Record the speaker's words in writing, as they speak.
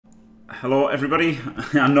Hello everybody.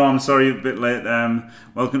 I know I'm sorry a bit late.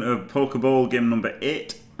 Welcome to POKÉBOWL game number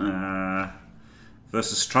 8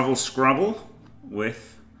 versus Travel Scrabble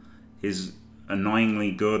with his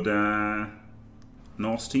annoyingly good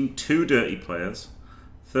Norse team. 2 dirty players,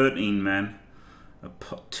 13 men,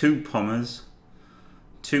 2 pommers,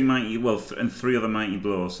 2 mighty, and 3 other mighty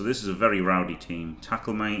blows. So this is a very rowdy team.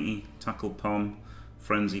 Tackle mighty, tackle pom,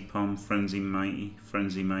 frenzy mighty,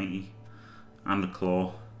 frenzy mighty, and a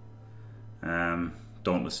claw.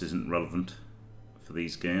 Dauntless isn't relevant for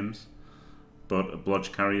these games, but a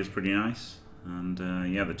blodge carrier is pretty nice. And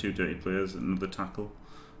yeah, the 2 dirty players, another tackle,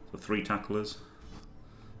 so 3 tacklers.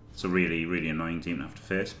 It's a really, really annoying team to have to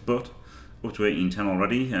face, but up to 18-10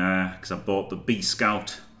 already because I bought the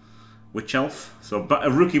B-Scout Witch Elf. So a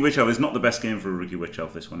rookie Witch Elf is not the best game for a rookie Witch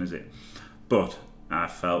Elf, this one, is it? But I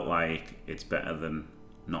felt like it's better than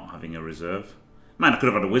not having a reserve. Man, I could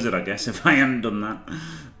have had a wizard, I guess, if I hadn't done that.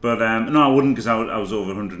 But no, I wouldn't, because I was over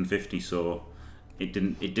 150, so it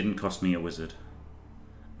didn't cost me a wizard.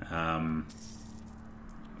 So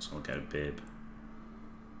I'll get a babe.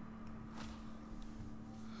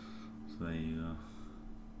 So there you go.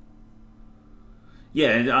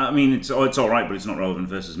 Yeah, I mean it's all right, but it's not relevant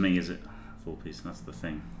versus me, is it? Full piece. That's the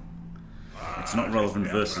thing. It's not relevant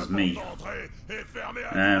versus me. I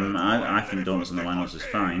think Dauntless in the lineups is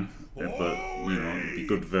fine. But, you know, it'd be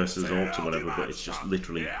good versus Orcs or whatever, but it's just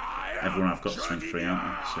literally everyone I've got strength 3 out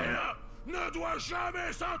there, so.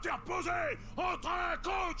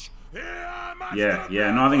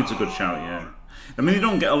 Yeah, no, I think it's a good shout, yeah. I mean, they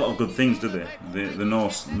don't get a lot of good things, do they? The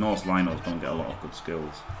Norse lineups don't get a lot of good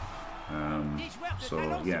skills. So,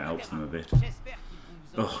 yeah, it helps them a bit.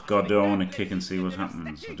 Oh, God, do I want to kick and see what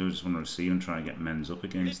happens? I do just want to receive and try and get men's up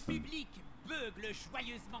against them.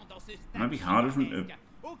 It might be harder for me to...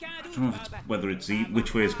 I don't know whether it's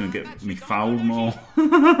which way is going to get me fouled more.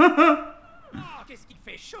 I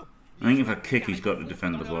think if I kick, he's got to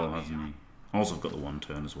defend the ball, hasn't he? Also, I've got the 1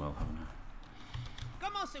 turn as well, haven't I? I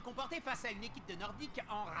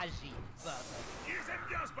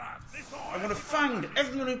want to find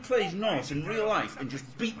everyone who plays Norse in real life and just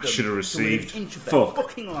beat them. I should have received. Fuck.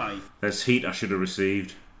 Fucking life. There's heat I should have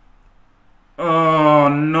received. Oh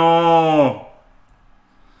no!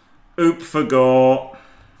 Oop, forgot.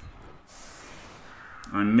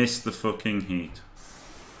 I missed the fucking heat.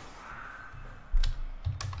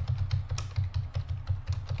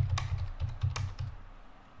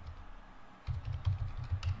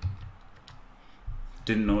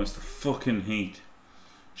 Didn't notice the fucking heat.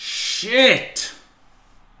 Shit!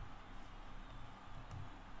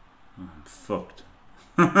 Oh, I'm fucked.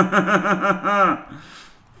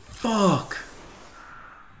 Fuck!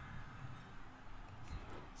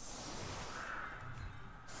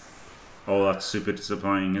 Oh, that's super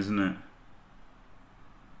disappointing, isn't it?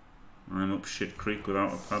 I'm up shit creek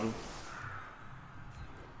without a paddle.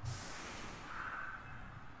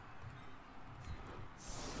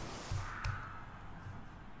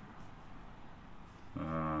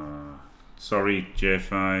 Sorry,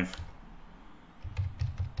 J5.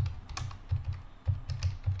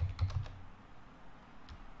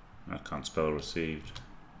 I can't spell received.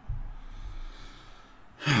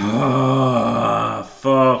 Ah,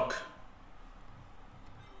 fuck.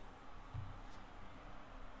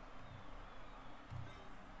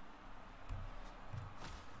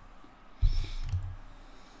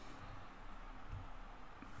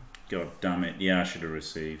 God damn it. Yeah, I should have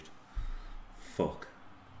received. Fuck.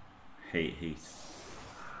 Hate heat.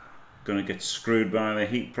 Gonna get screwed by the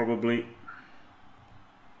heat, probably.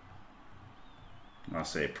 I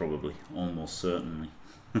say probably. Almost certainly.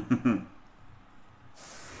 I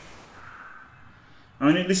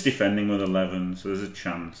mean, at least defending with 11, so there's a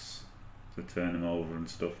chance to turn him over and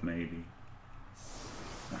stuff, maybe.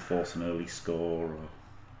 Or force an early score or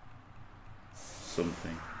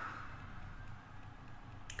something.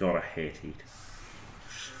 God, I hate heat. I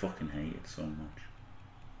just fucking hate it so much.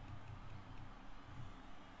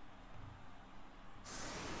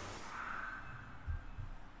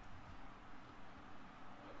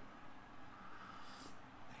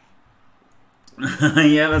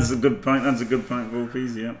 Yeah, that's a good point. That's a good point,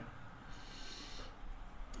 Vulpies, yeah.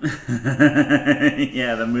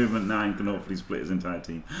 Yeah, the movement 9 can hopefully split his entire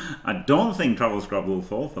team. I don't think Travel Scrabble will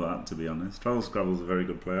fall for that, to be honest. Travel Scrabble's a very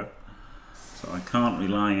good player. So I can't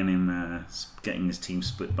rely on him getting his team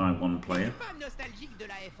split by 1 player.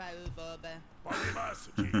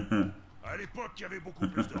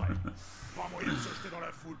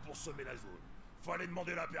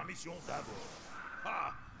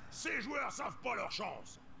 Ces joueurs savent pas leur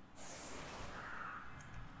chance.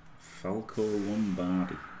 Falco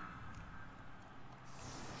Lombardi.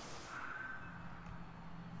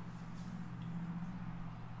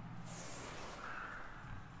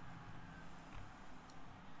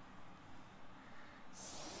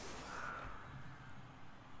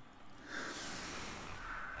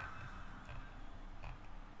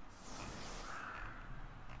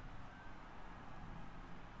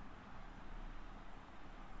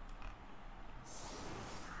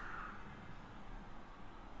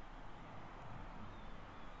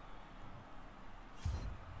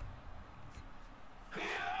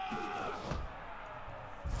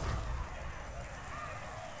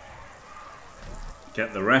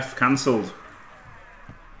 Get the ref cancelled.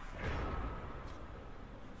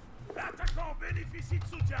 L'attaquant bénéficie de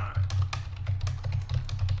soutien.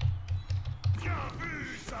 Bien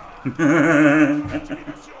vu, ça.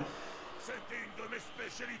 Intimidation. C'était une de mes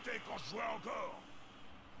spécialités quand je jouais encore.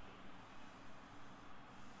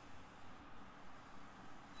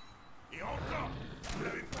 Et encore, vous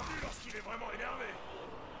l'avez pas vu lorsqu'il est vraiment énervé.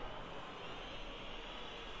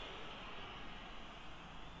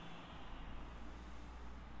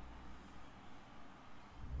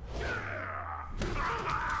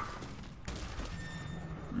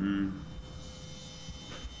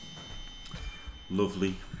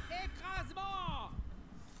 Lovely. Écrasement!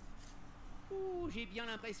 Ouh, j'ai bien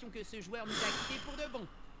l'impression que ce joueur nous a quittés pour de bon.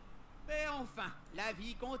 Mais enfin, la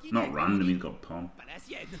vie continue. Not random, he's got palm. Pas la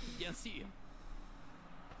sienne, bien sûr.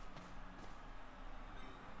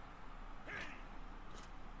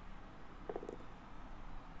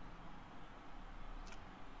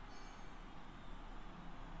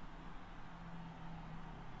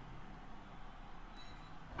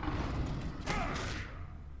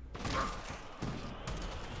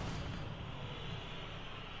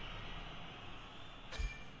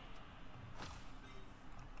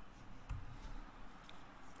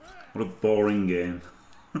 What a boring game.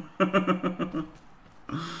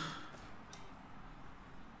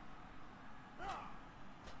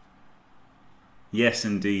 Yes,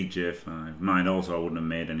 indeed, J5. Mine also, I wouldn't have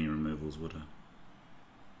made any removals, would I?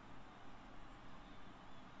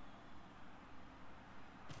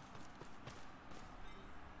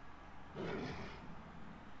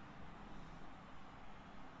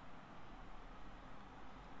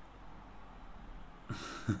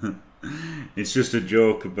 It's just a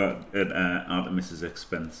joke about at Artemis's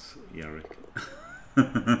expense, Yarrick.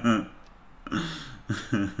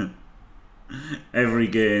 Every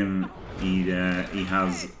game he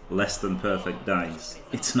has less than perfect dice.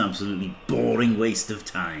 It's an absolutely boring waste of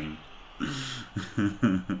time.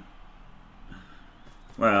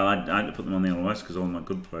 Well, I had to put them on the LOS because all my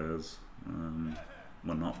good players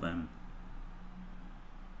were not them.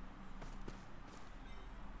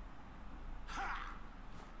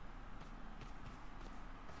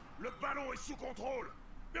 Le ballon est sous contrôle,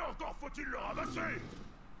 mais encore faut-il le ramasser.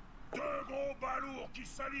 Deux gros balourds qui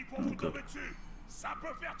s'allient pour vous tomber dessus. Ça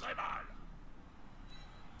peut faire très mal.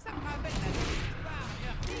 Ça me rappelle la vieille histoire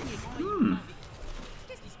d'Irving et quand il envie.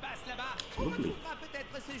 Qu'est-ce qui se passe là-bas? On retrouvera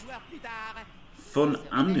peut-être ce joueur plus tard. Fun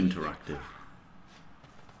and interactive.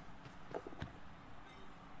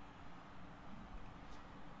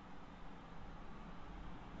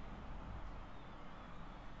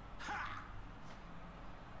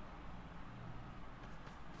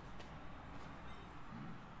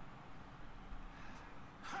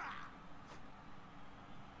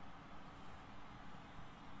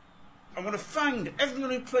 I want to find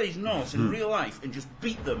everyone who plays Norse in real life and just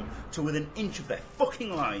beat them to within an inch of their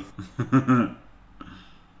fucking life.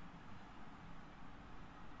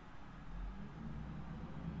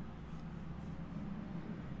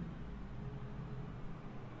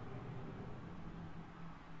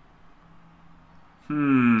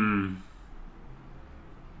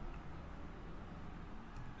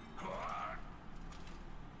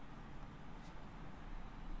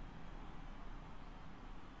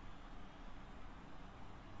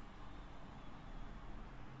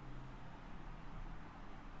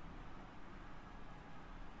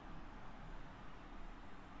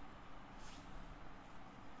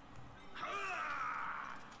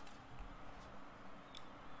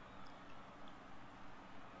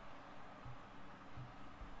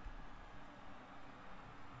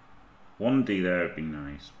 One D there would be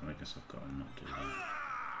nice, but I guess I've got to not do that.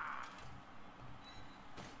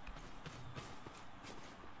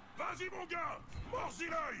 Vas-y mon gars, mords-y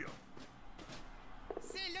l'œil.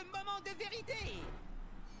 C'est le moment de vérité.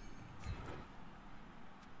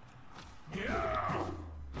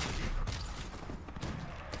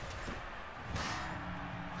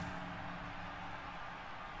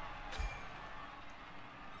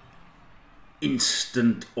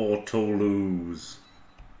 Instant auto lose.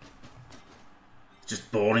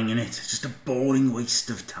 Just boring, innit? It's just a boring waste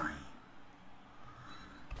of time.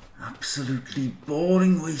 Absolutely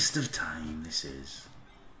boring waste of time, this is.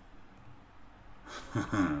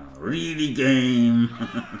 Really, game?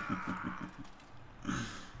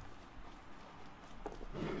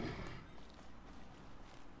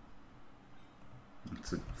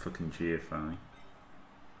 It's a fucking GFI.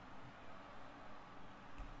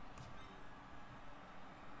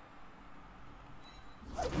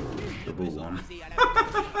 Double one.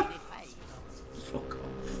 Fuck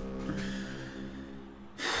off.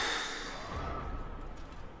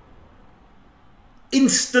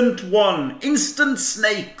 Instant one. Instant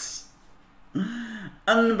snakes.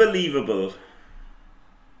 Unbelievable.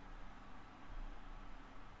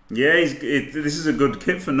 Yeah, this is a good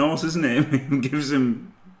kit for Norse, isn't it? It gives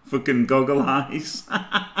him fucking goggle eyes.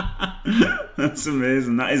 That's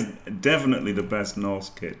amazing. That is definitely the best Norse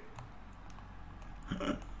kit.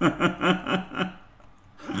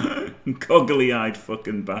 Goggly-eyed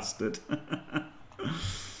fucking bastard.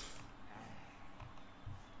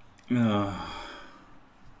 Oh.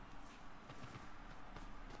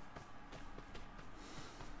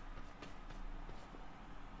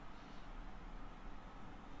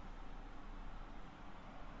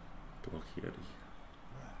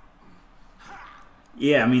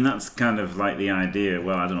 Yeah, I mean, that's kind of like the idea.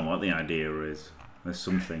 Well, I don't know what the idea is. There's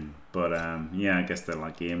something. But, yeah, I guess they're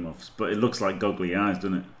like earmuffs. But it looks like goggly eyes,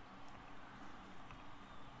 doesn't it?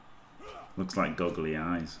 Looks like goggly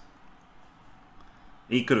eyes.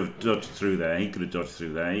 He could have dodged through there. He could have dodged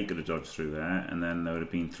through there. He could have dodged through there. And then there would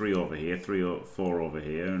have been 3 over here, 3 or 4 over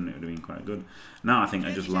here. And it would have been quite good. Now I think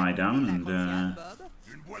I just lie down and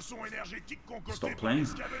stop playing.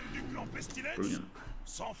 Brilliant.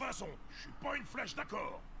 Sans façon, je suis pas une flèche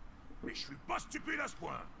d'accord. Mais je suis pas stupide à ce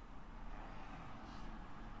point.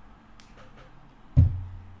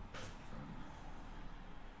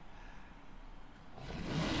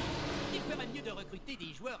 Il ferait mieux de recruter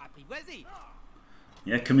des joueurs apprivoisés.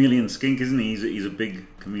 Yeah, chameleon skink, isn't he? He's a big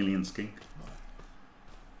chameleon skink.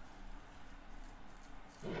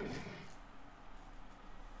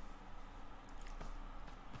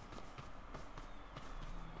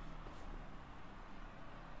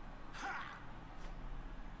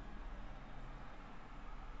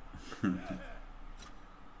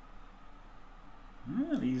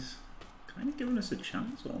 Well, he's kind of giving us a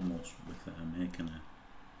chance almost with making a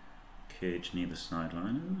cage near the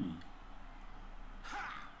sideline, isn't he?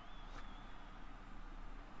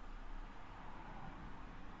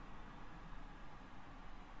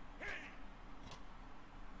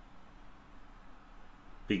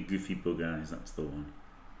 Big goofy bug eyes, that's the one.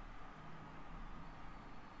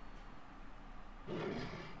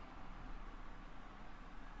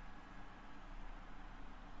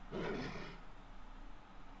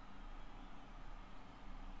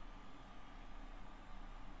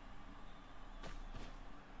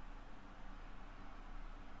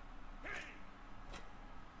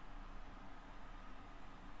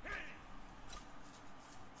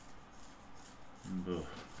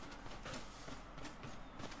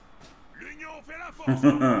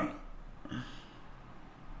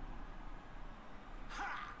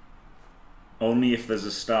 Only if there's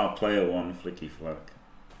a star player one, Flicky Flack.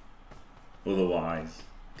 Otherwise,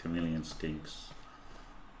 chameleon skinks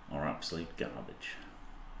are absolute garbage.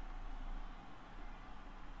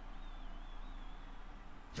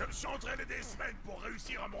 Je me suis entraîné des semaines pour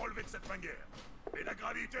réussir à me relever de cette manguère. Et la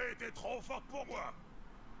gravité était trop forte pour moi.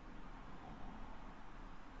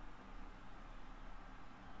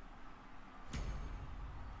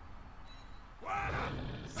 Voilà!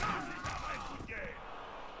 Ça, c'est un vrai coup de guerre!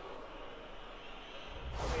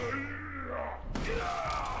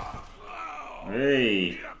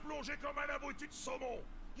 Hey! Il a plongé comme un abruti de saumon!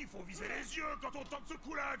 Il faut viser les yeux quand on tente ce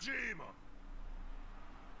coup-là, Jim!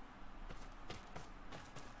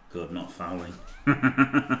 Good, not fouling.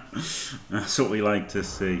 That's what we like to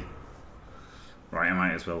see. Right, I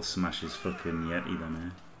might as well smash his fucking Yeti then,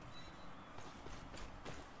 eh?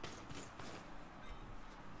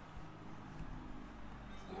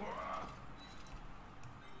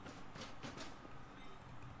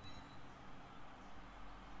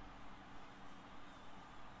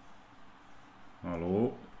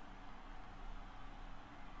 Hello?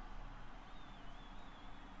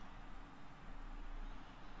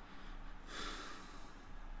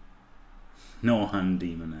 No hand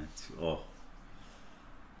demonettes. Oh.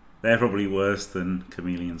 They're probably worse than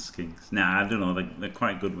chameleon skinks. Nah, I don't know. They're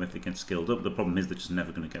quite good when they get skilled up. The problem is they're just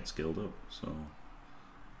never going to get skilled up. So,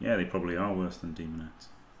 yeah, they probably are worse than demonettes.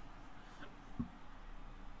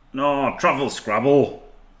 No, travel Scrabble!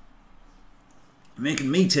 You're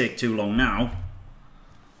making me take too long now.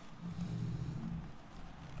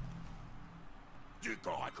 Du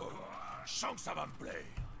corps à corps. Je sens que ça va me plaire.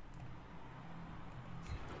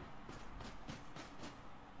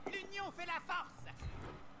 L'union fait la force.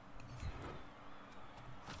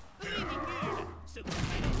 Ridicule. Ce combat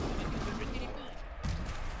peut jeter l'éponge.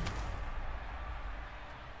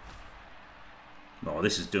 Oh,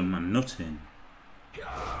 this is doing my nut in.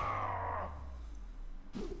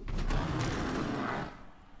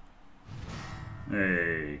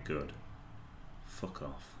 Hey, good. Fuck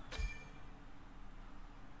off.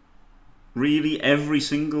 Really, every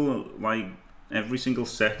single, like, every single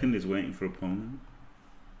second is waiting for opponent.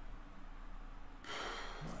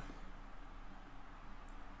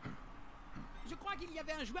 Je crois qu'il y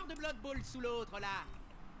avait un joueur de Blood Bowl sous l'autre là.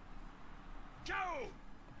 Ciao.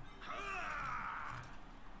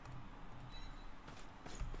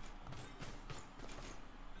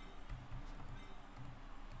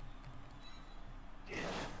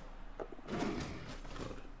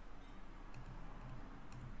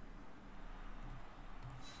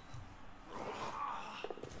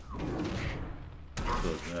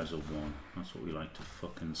 Good, there's a 1. That's what we like to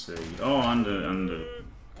fucking see. Oh, and a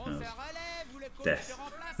On se relève ou le coach death. te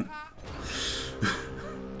remplacera.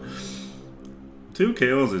 2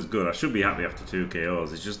 KOs is good. I should be happy after 2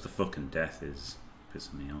 KOs. It's just the fucking death is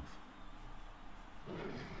pissing me off.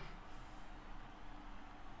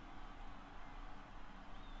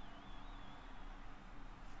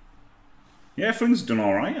 Yeah, Fling's done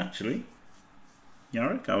alright actually.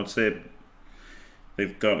 Yarrick, I would say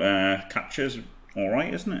they've got catchers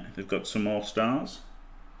alright, isn't it? They've got some more stars.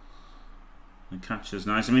 The catcher's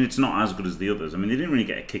nice. I mean, it's not as good as the others. I mean, they didn't really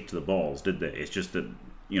get a kick to the balls, did they? It's just that,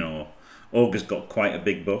 you know, Ogre's got quite a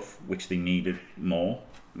big buff, which they needed more.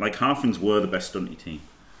 Like, Halflings were the best stunty team.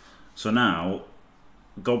 So now,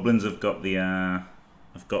 Goblins have got the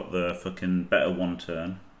fucking better 1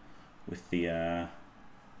 turn with the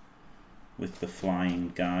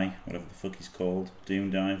flying guy, whatever the fuck he's called, Doom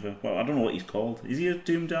Diver. Well, I don't know what he's called. Is he a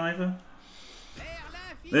Doom Diver?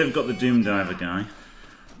 They've got the Doom Diver guy,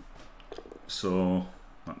 so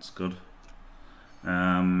that's good.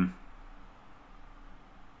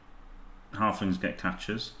 Halflings get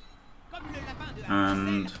catchers,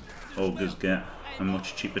 and Ogres get a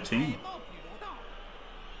much cheaper team.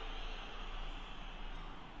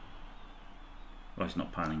 Oh, he's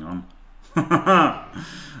not piling on.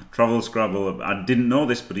 Travel Scrabble. I didn't know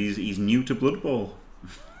this, but he's new to Blood Bowl.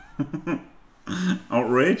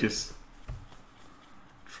 Outrageous.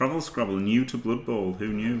 Travel Scrabble, new to Blood Bowl. Who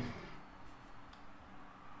knew?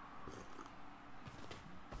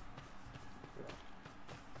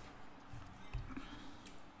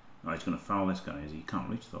 Oh, he's going to foul this guy, is he? He can't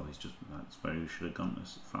reach though. He's just, that's where he should have gone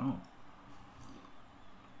this foul.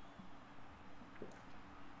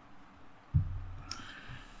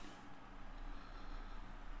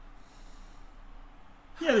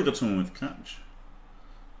 Yeah, they've got someone with catch.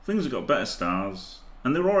 Things have got better stars,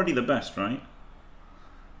 and they're already the best, right?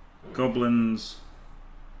 Goblins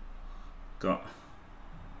got.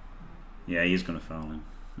 Yeah, he's going to foul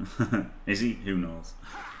him. Is he? Who knows?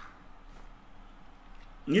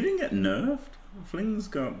 You didn't get nerfed. Fling's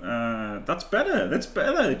got. That's better. That's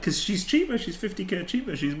better because she's cheaper. She's 50k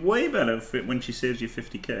cheaper. She's way better when she saves you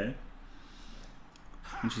 50k.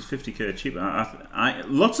 And she's 50k cheaper.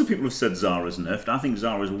 Lots of people have said Zara's nerfed. I think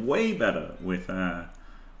Zara's way better with. I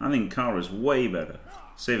think Kara's way better.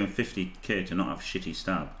 Saving 50k to not have shitty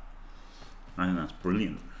stab. I think that's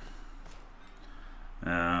brilliant.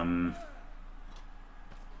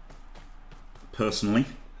 Personally.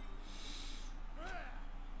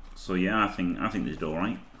 So yeah, I think they did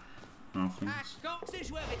alright. Quand ce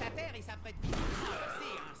joueur est à terre et s'apprête visiblement à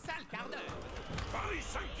passer un sale quart d'heure. Paris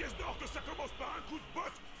 5 pièces d'or que ça commence par un coup de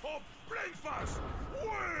botte en pleine face.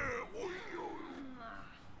 Ouais, oui, oui.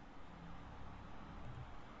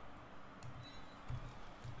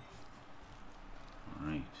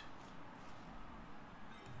 Right.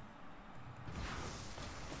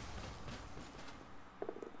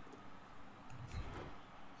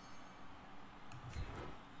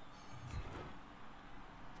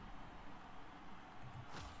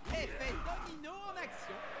 Effet domino en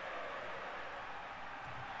action.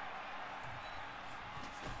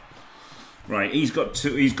 Right, he's got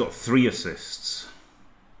 3 assists.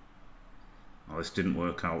 Oh, this didn't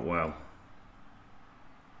work out well.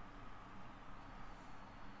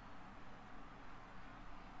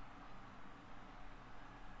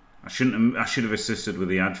 I should have assisted with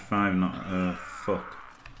the Edge 5, not fuck.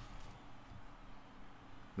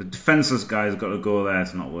 The defenseless guy's got to go there.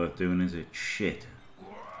 It's not worth doing, is it? Shit.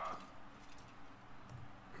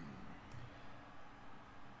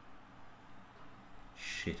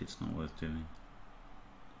 Shit, it's not worth doing.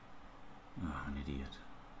 Oh, an idiot.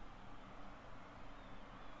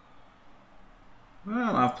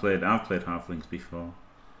 Well, I've played Halflings before.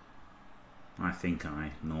 I think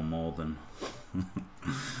I know more than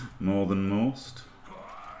more than most.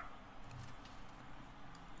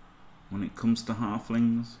 When it comes to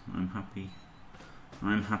Halflings, I'm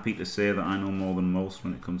happy to say that I know more than most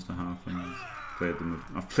when it comes to Halflings.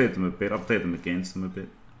 I've played them a bit. I've played them against them a bit.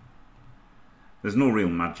 There's no real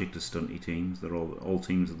magic to stunty teams. They're all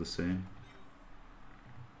teams are the same.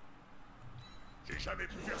 J'ai jamais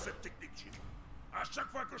pu faire cette technique, Jim. À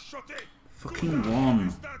chaque fois que je sautais, Fucking one.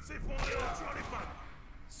 le stade s'effondrait en tuant les femmes.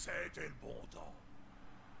 C'était le bon temps.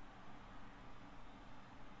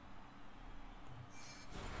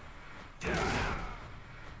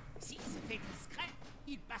 Si se fait discret,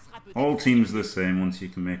 il passera peut-être. All teams the same once you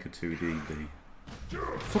can make a 2DB.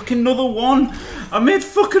 Fucking another one! I've made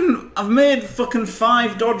fucking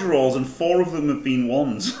 5 dodge rolls and 4 of them have been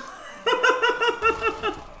ones.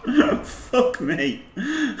 Fuck me.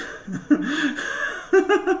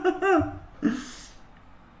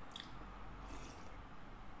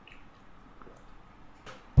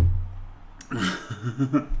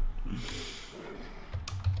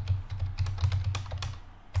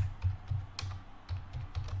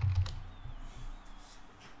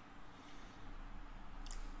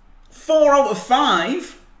 Four out of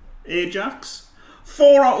 5, Ajax.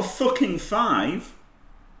 4 out of fucking 5.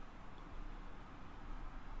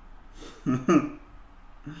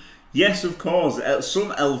 Yes, of course.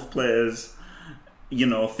 Some elf players, you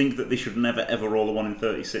know, think that they should never ever roll a 1 in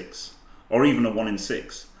 36, or even a 1 in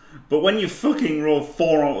 6. But when you fucking roll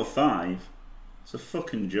 4 out of 5, it's a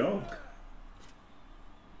fucking joke.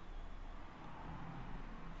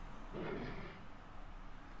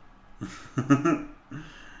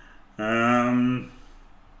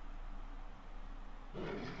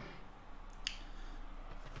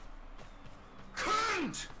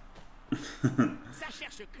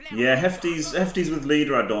 Yeah, hefties with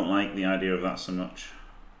leader. I don't like the idea of that so much.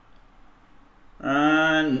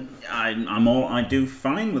 And I do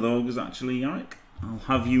fine with ogres actually, Yarick. I'll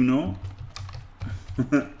have you know.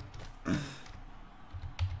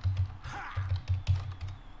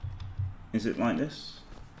 Is it like this?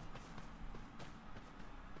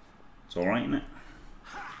 It's alright, isn't it?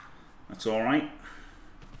 That's alright.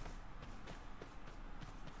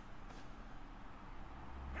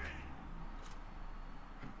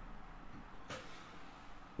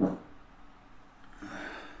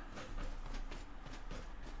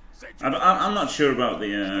 I'm not sure about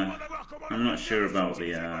the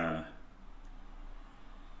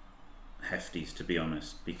hefties, to be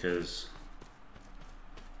honest, because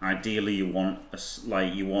ideally you want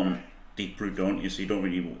deep root, don't you? So you don't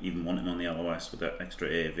really even want him on the LOS with that extra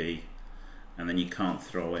AV, and then you can't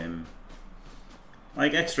throw him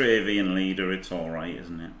like extra AV and leader. It's all right,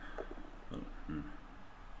 isn't it? But,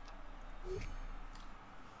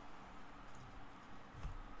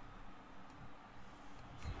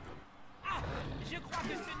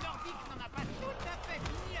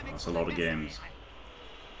 That's a lot of games.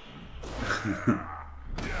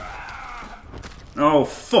 Oh,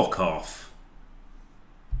 fuck off.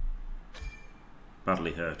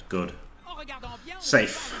 Badly hurt. Good.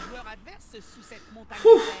 Safe.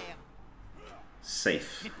 Whew.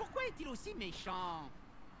 Safe. Mais pourquoi est-il aussi méchant?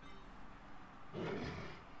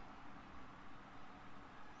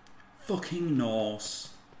 Fucking Norse.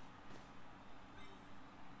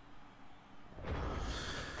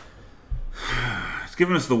 It's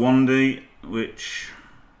given us the 1D, which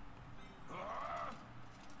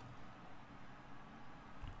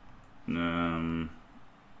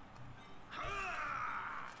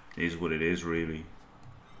is what it is, really.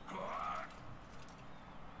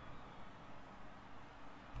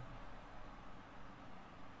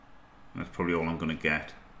 That's probably all I'm going to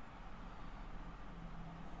get.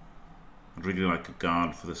 I'd really like a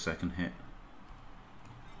guard for the second hit,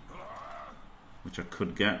 which I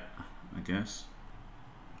could get, I guess,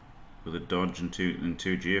 with a dodge and two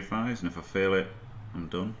GFIs, and if I fail it, I'm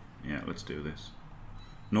done. Yeah, let's do this.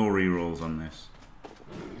 No rerolls on this.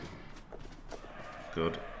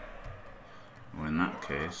 Good. Well, in that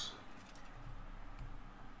case,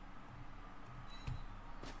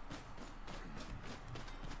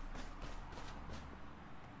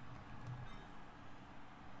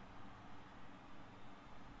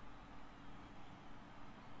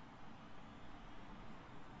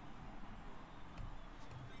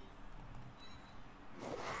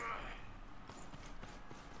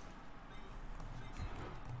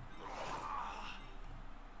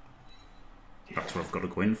 that's where I've got to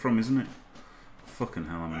go in from, isn't it? Fucking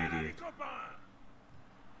hell, I'm an idiot.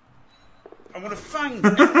 I want to find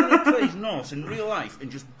everyone who plays Norse in real life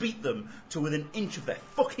and just beat them to within an inch of their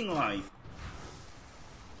fucking life.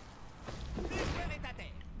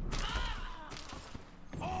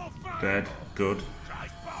 Dead. Good.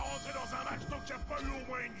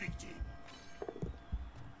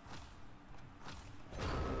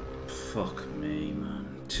 Fuck me,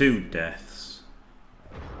 man. 2 deaths.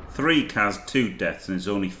 3 Kaz, 2 deaths, and it's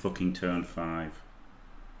only fucking turn 5.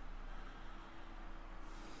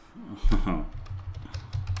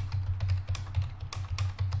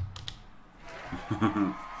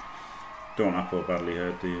 Don't Apple badly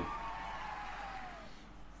hurt, do you?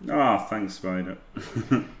 Ah, oh, thanks, Spider.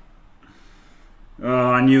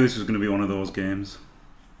 Oh, I knew this was going to be one of those games.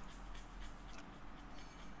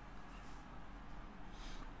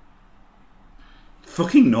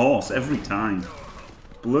 Fucking Norse every time.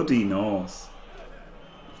 Bloody Norse.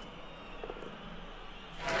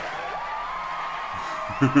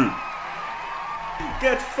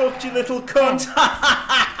 Get fucked, you little cunt!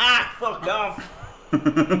 Fuck off!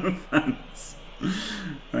 Thanks.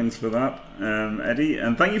 Thanks for that, Eddie.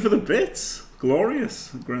 And thank you for the bits.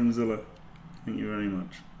 Glorious, Grimzilla. Thank you very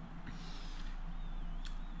much.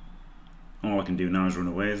 All I can do now is run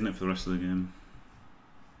away, isn't it, for the rest of the game?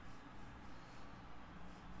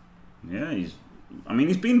 Yeah, he's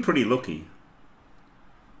been pretty lucky.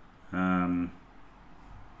 With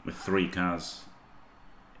 3 cars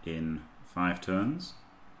in 5 turns,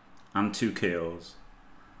 and 2 KOs,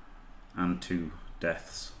 and 2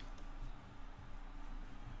 deaths.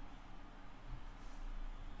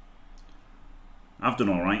 I've done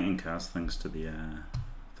all right in cars thanks to the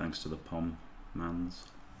POM mans.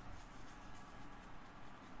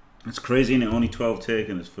 It's crazy, isn't it? Only 12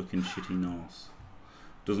 taken as fucking shitty Norse.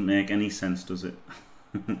 Doesn't make any sense, does it?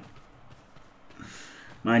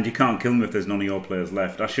 Mind, you can't kill me if there's none of your players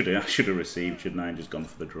left. I should have received, shouldn't I? And just gone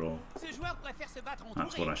for the draw.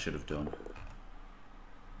 That's what I should have done.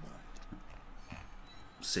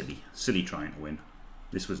 Silly trying to win.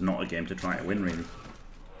 This was not a game to try to win, really.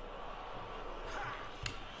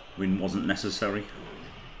 Win wasn't necessary.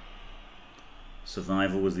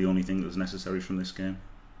 Survival was the only thing that was necessary from this game.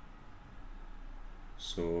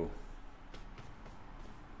 So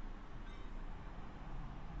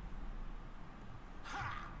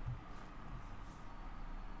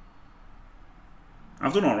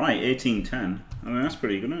I've done alright, 18-10. I mean, that's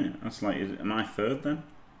pretty good, isn't it? That's like, am I third then?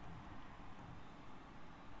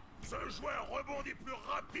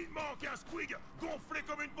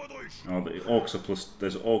 Oh, the Orcs are plus,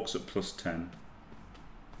 there's Orcs at plus 10.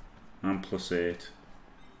 I'm plus 8.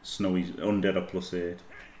 Snowy's, Undead are plus 8.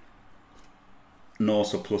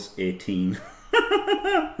 Norse are plus 18.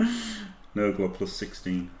 Nurgle are plus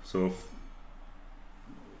 16. So,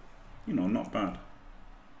 you know, not bad.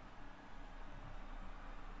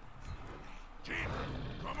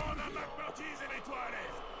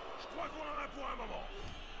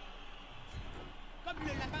 Comme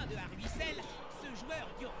le lapin de Harvicel, ce joueur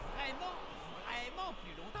dure vraiment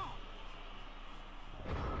plus longtemps.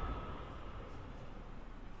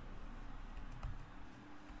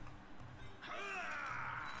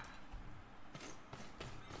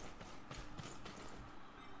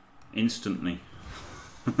 Instantly.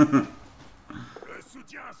 Le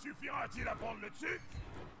soutien suffira-t-il à prendre le dessus?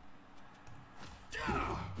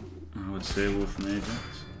 I would say Wolf Mages.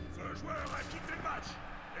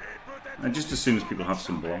 And just as soon as people have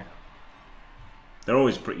some block. They're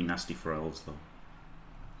always pretty nasty for Elves, though.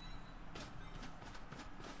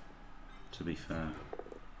 To be fair.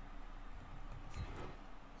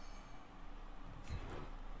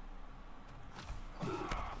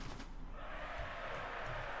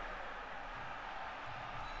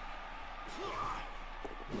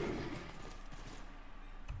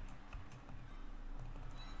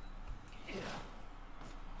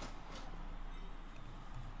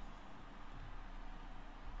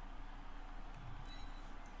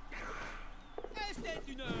 C'était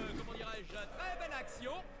une, comment dirais-je, très belle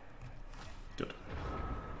action. Good.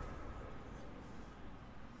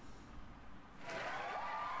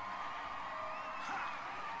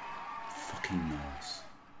 Fucking Norse.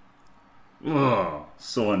 Oh,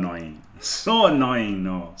 so annoying. So annoying,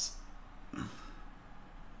 Norse.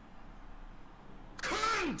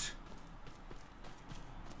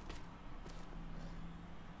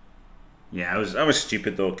 Yeah, I was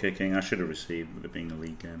stupid though kicking. I should have received with it being a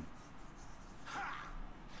league game.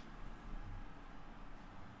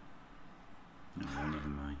 No, never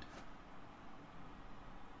mind.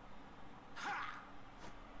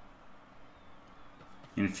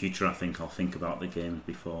 In the future, I think I'll think about the games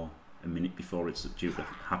before a minute before it's due to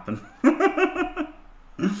happen.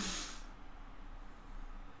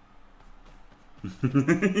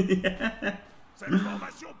 Yeah. Cette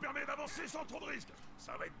formation permet d'avancer sans trop de risques.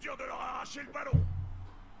 Ça va être dur de leur arracher le ballon.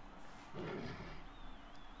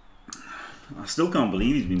 I still can't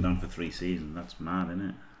believe he's been done for 3 seasons. That's mad, isn't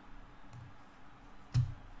it?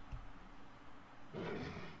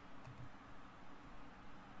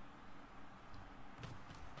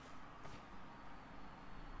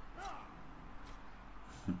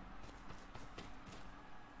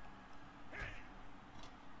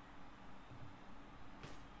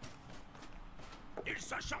 Ils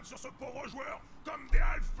s'acharnent sur ce pauvre joueur comme des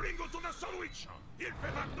halflings autour d'un sandwich. Il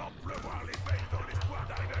fait maintenant pleuvoir les veilles dans l'espoir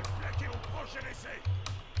d'arriver à le plaquer au prochain essai.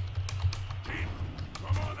 Jim,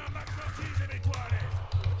 commande un McNaughty's et mets-toi à l'aise.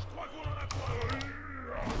 Je crois qu'on en a pour un moment.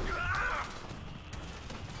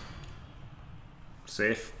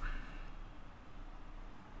 Safe.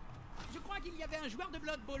 Je crois qu'il y avait un joueur de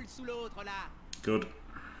Blood Bowl sous l'autre là. Good.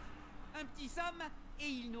 Un petit somme et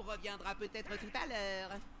il nous reviendra peut-être tout à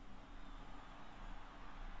l'heure.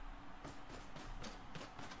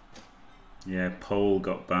 Yeah, Pole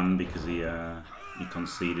got banned because he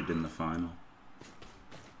conceded in the final.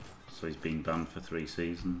 So he's been banned for 3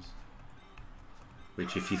 seasons.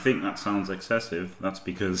 Which, if you think that sounds excessive, that's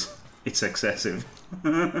because it's excessive.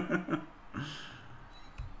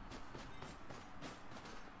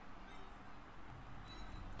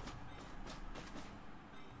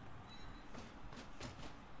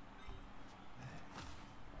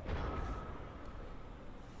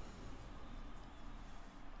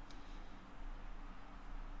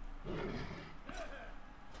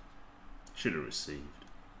 Should have received.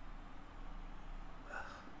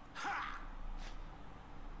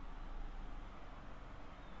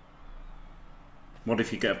 What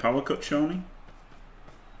if you get a power cut, Shawnee?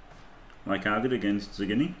 Like I did against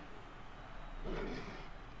Zagini?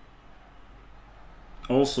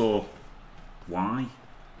 Also, why?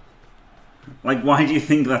 Like, why do you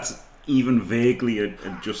think that's even vaguely a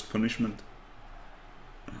just punishment?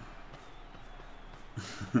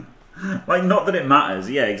 Like, not that it matters,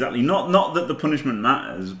 yeah, exactly. Not that the punishment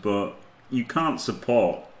matters, but you can't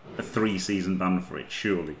support a 3-season ban for it,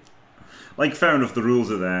 surely. Like, fair enough, the rules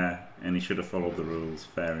are there, and he should have followed the rules,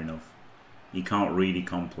 fair enough. You can't really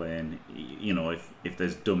complain, you know, if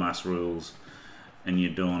there's dumbass rules and you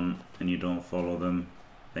don't follow them,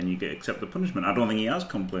 then you accept the punishment. I don't think he has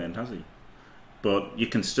complained, has he? But you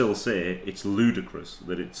can still say it's ludicrous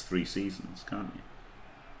that it's 3 seasons, can't you?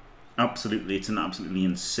 Absolutely, it's an absolutely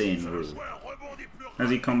insane rule. Has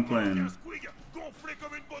he complained?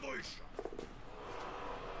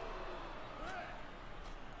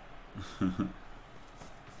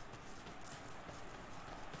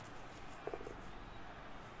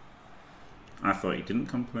 I thought he didn't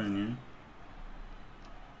complain,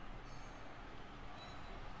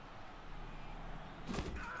 yeah.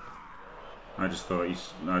 I just thought I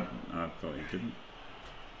thought he didn't.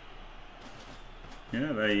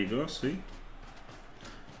 Yeah, there you go, see?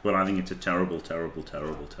 Well, I think it's a terrible, terrible,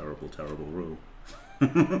 terrible, terrible, terrible rule.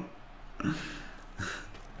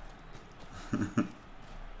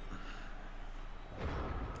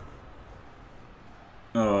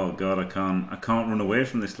 Oh god, I can't run away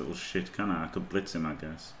from this little shit, can I? I could blitz him, I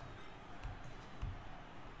guess.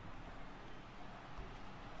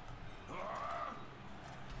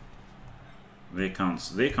 He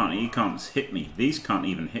can't hit me. These can't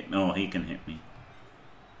even hit me. Oh, he can hit me.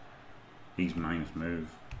 He's minus move.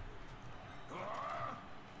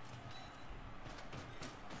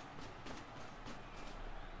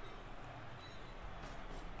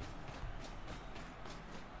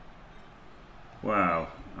 Wow,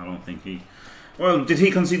 I don't think he... Well, did he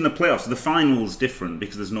concede in the playoffs? The final's different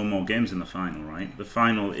because there's no more games in the final, right? The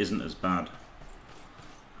final isn't as bad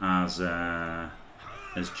as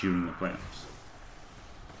during the playoffs.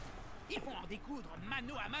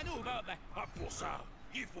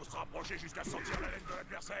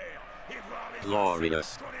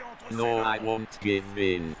 Glorious. No, I won't give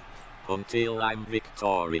in until I'm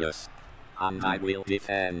victorious, and I will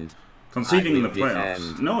defend. Conceding in the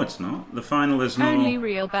playoffs? No, it's not. The final is no... Only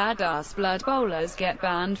real badass blood bowlers get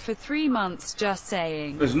banned for 3 months, just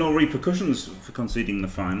saying. There's no repercussions for conceding the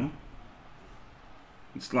final.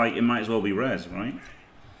 It's like, it might as well be res, right?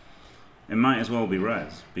 It might as well be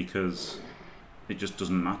res, because it just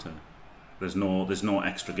doesn't matter. There's no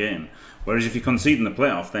extra game. Whereas if you concede in the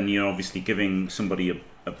playoff, then you're obviously giving somebody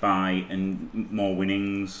a bye and more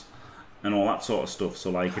winnings and all that sort of stuff. So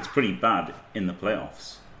like, it's pretty bad in the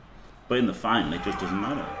playoffs. But in the final, it just doesn't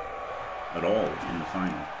matter at all in the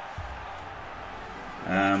final.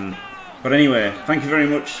 But anyway, thank you very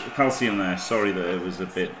much, Calcium. There. Sorry that it was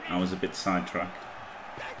I was a bit sidetracked.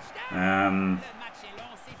 That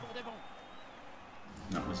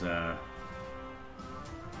was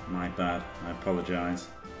my bad. I apologise.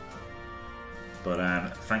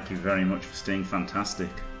 But thank you very much for staying fantastic.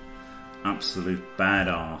 Absolute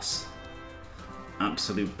badass.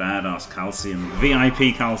 Absolute badass Calcium.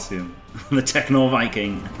 VIP Calcium. The Techno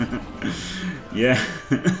Viking. Yeah.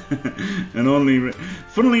 And only...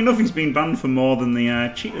 Funnily enough, he's been banned for more than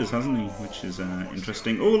the cheaters, hasn't he? Which is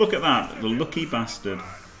interesting. Oh, look at that. The lucky bastard.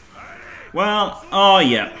 Well, oh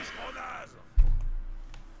yeah.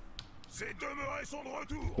 et sont de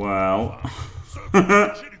retour. Well. Ceux qui ont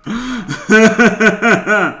cherché du combat.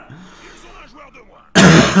 Ils ont un joueur de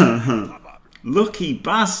moins. Lucky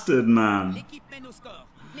bastard, man. L'équipe mène au score.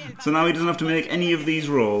 Mais elle va So now he doesn't have to make any of these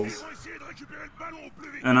rolls. Ils vont essayer de récupérer le ballon au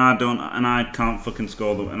plus vite. And I can't fucking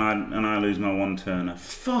score them, and I lose my one turner.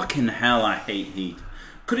 Fucking hell, I hate Heat.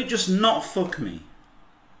 Could it just not fuck me?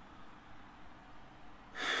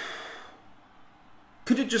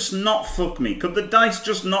 Could it just not fuck me? Could the dice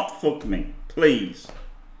just not fuck me? Please.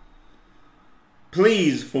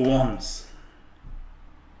 Please, for once.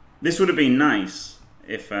 This would have been nice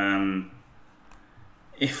if it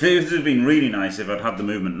would have been really nice if I'd had the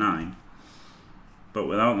movement 9. But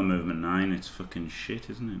without the movement 9, it's fucking shit,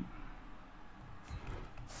 isn't it?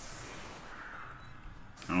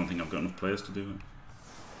 I don't think I've got enough players to do it.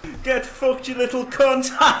 Get fucked, you little cunt!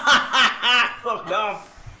 Fuck off!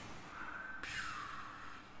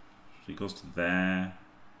 So he goes to there.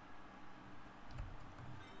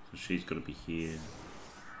 So she's got to be here.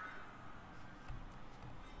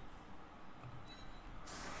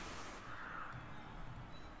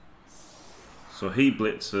 So he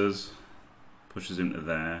blitzes, pushes him to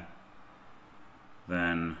there.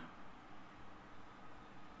 Then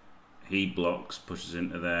he blocks, pushes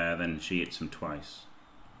into there. Then she hits him twice.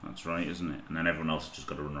 That's right, isn't it? And then everyone else has just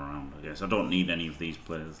got to run around, I guess. I don't need any of these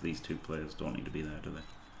players. These two players don't need to be there, do they?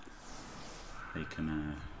 They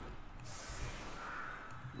can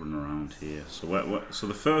run around here. So so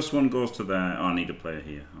the first one goes to there. Oh, I need a player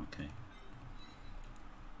here. Okay.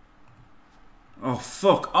 Oh,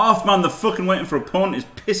 fuck off, man. The fucking waiting for a opponent is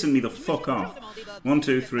pissing me the fuck off. 1,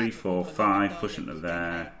 2, 3, 4, 5. Push into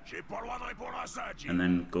there. And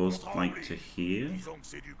then goes like to here.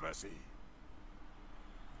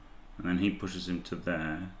 And then he pushes him to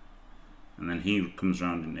there. And then he comes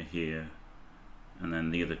round into here. And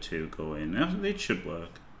then the other two go in. It should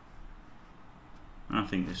work. I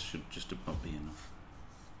think this should just about be enough.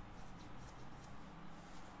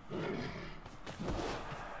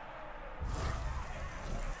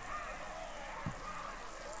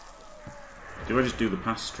 Do I just do the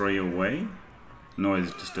pass straight away? No,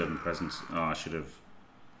 it's disturbing presence. Oh, I should have.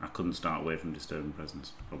 I couldn't start away from disturbing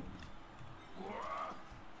presence, probably.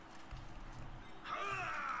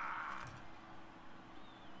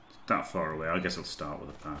 That far away. I guess I'll start with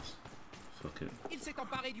a pass. Fuck it. Il s'est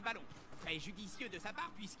emparé du ballon. Très judicieux de sa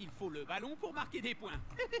part puisqu'il faut le ballon pour marquer des points.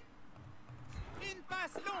 Une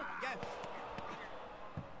passe longue.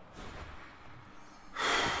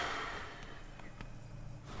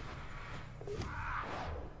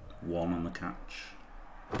 One on the catch.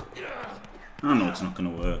 I know it's not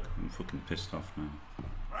going to work. I'm fucking pissed off now.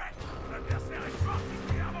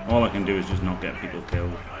 All I can do is just not get people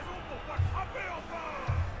killed.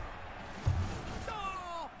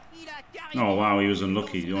 Oh wow, he was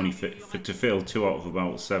unlucky. He only to fail 2 out of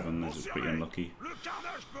about 7. This is pretty unlucky.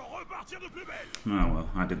 Oh well,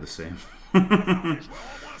 I did the same.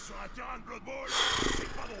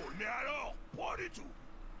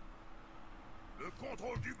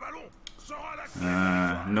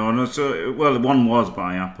 No, so well, one was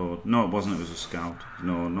by Apple. No, it wasn't. It was a scout.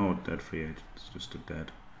 No dead free agent. It's just a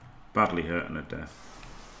dead, badly hurt and a death,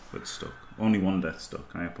 but stuck. Only one death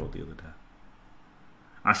stuck. I upload the other death.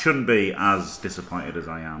 I shouldn't be as disappointed as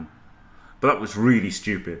I am, but that was really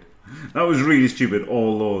stupid. That was really stupid.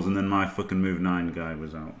 All those, and then my fucking move 9 guy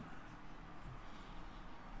was out.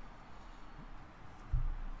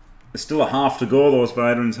 There's still a half to go though,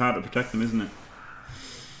 Spider, and it's hard to protect them, isn't it?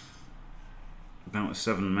 Down to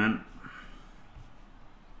 7 men.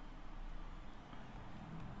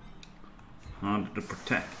 Hard to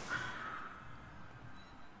protect.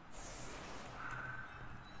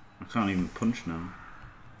 I can't even punch now.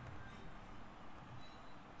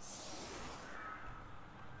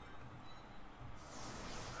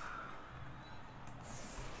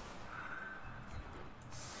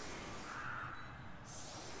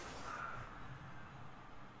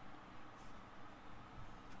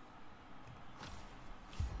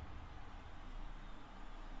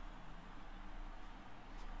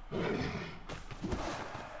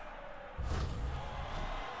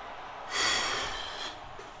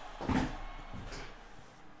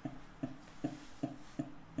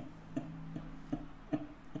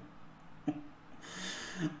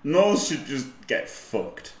 Norse should just get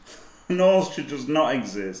fucked. Norse should just not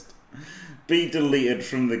exist. Be deleted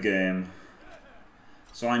from the game.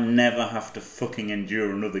 So I never have to fucking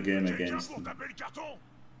endure another game against them.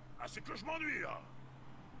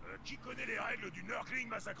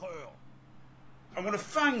 I want to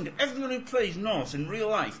find everyone who plays Norse in real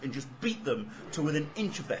life and just beat them to within an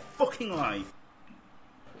inch of their fucking life.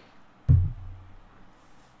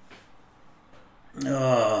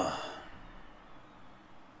 Ugh.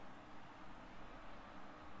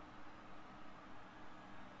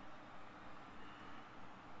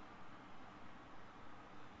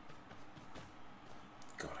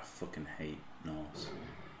 God, I fucking hate Norse.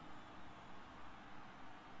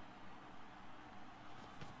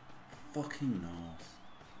 Fucking Norse.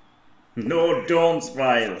 No, don't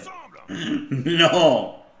smile.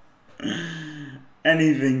 No.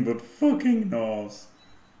 Anything but fucking Norse.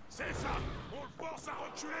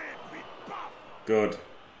 Good.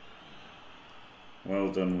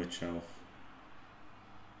 Well done, Witch Elf.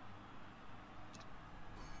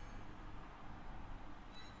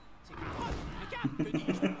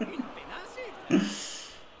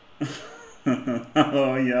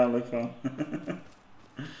 Oh yeah, Lipa.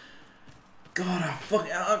 God, I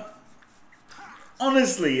fucking...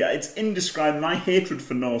 honestly, it's indescribable. My hatred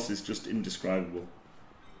for Norse is just indescribable.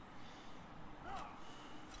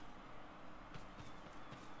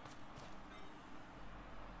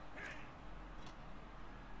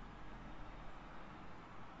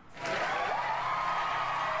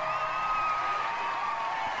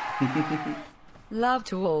 Love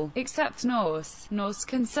to all, except Norse. Norse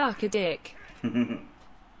can suck a dick.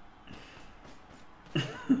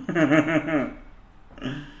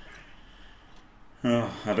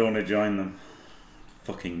 Oh, I don't want to join them.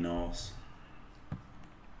 Fucking Norse.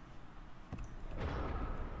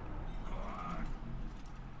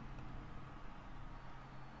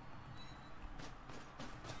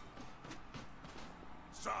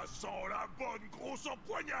 Ça sent la bonne grosse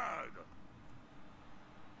empoignade.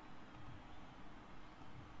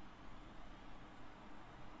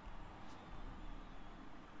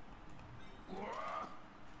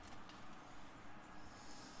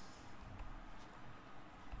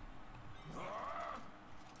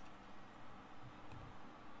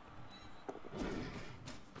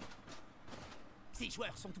 Ces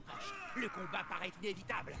joueurs sont tout proches. Le combat paraît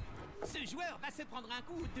inévitable. Ce joueur va se prendre un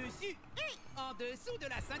coup dessus et en dessous de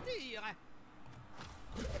la ceinture.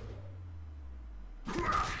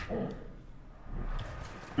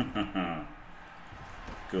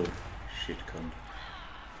 Go, shit cunt.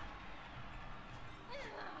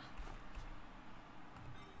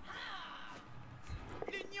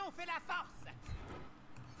 L'union fait la force.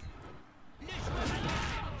 Le joueur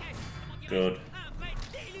encaisse, comment dirais-je, Good. un vrai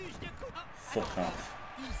déluge de coups. Fuck off.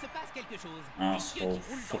 Il se passe quelque chose. Asshole Les yeux qui roulent dans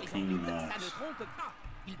les fucking embutes, ça Norse. ne trompe pas.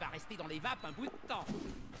 Il va rester dans les vapes un bout de temps.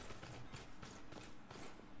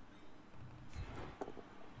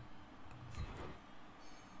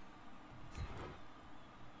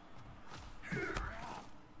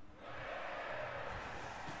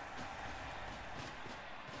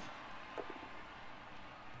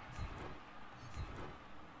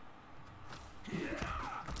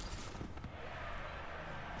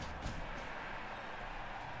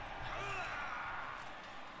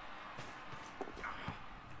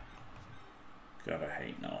 God, I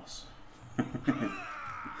hate Norse.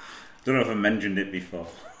 Don't know if I mentioned it before.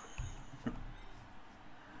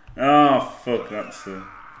 Oh, fuck, that's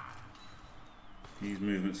he's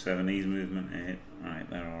movement 7, he's movement 8. Right,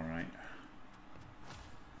 they're alright.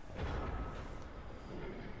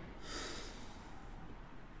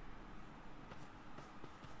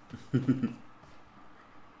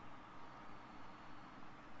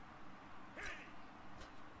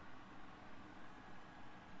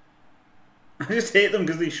 I just hate them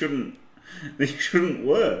because they shouldn't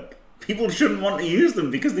work. People shouldn't want to use them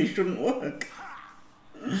because they shouldn't work.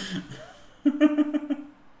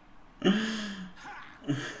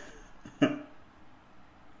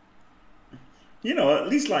 You know, at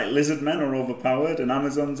least like lizard men are overpowered and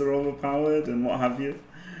Amazons are overpowered and what have you.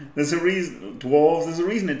 There's a reason, dwarves, there's a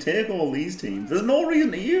reason to take all these teams. There's no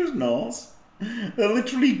reason to use Norse. They're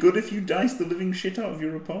literally good if you dice the living shit out of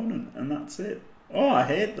your opponent and that's it. Oh, I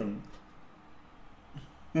hate them.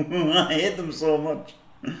 I hate them so much.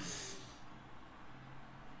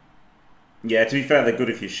 Yeah, to be fair, they're good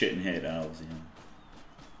if you shit and hate elves, you know.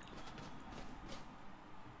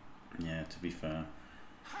 Yeah, to be fair.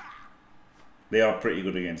 They are pretty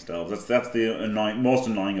good against elves. That's the most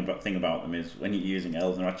annoying thing about them is when you're using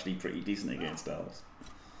elves, they're actually pretty decent against elves.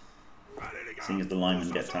 Seeing as the linemen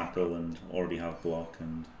get tackle and already have block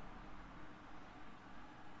and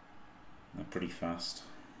they're pretty fast.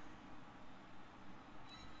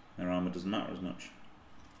 Their armor doesn't matter as much.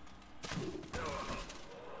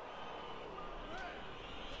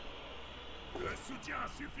 Le soutien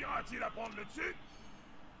suffira-t-il à prendre le dessus?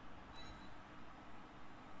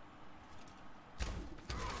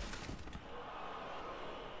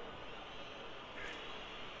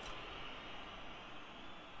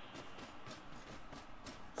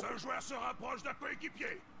 Ce Un joueur se rapproche d'un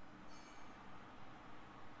coéquipier.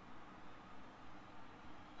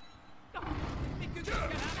 Non, mais que quelqu'un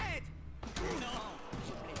l'arrête. Non,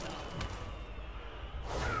 je plaisante.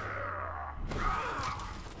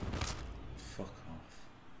 Fuck off.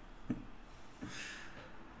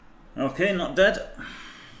 Okay, not dead.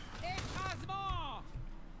 Écrasement.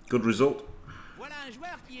 Good result. Voilà un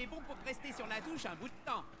joueur qui est bon pour rester sur la touche un bout de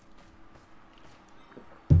temps.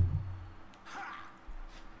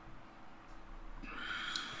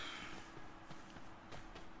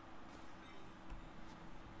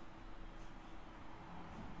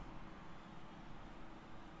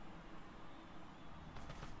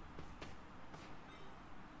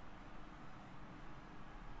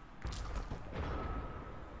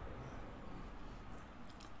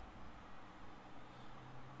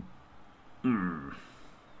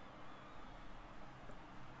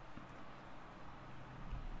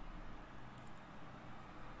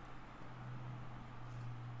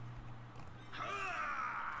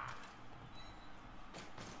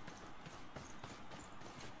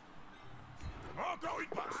 Encore une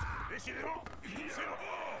passe. Décidément, c'est le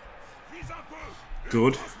oh, vise un peu.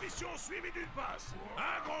 Good. Une transmission suivie d'une passe.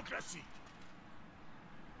 Un grand classique.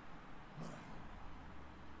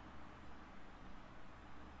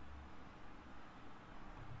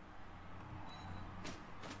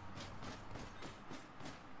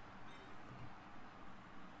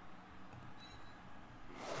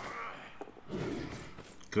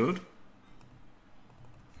 Good.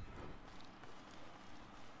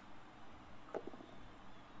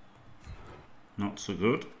 Not so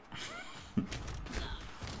good.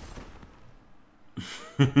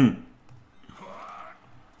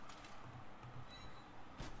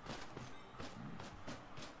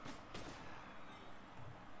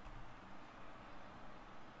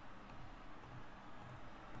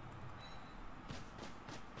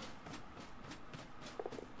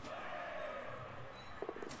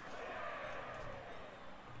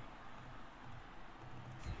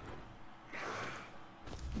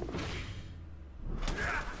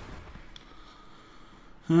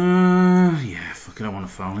 Yeah, fuck it, I want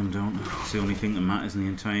to foul him, don't I? It's the only thing that matters in the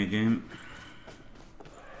entire game.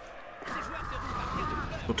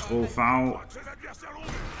 Control foul.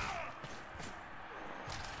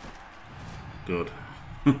 Good.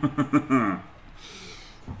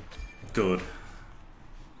 Good.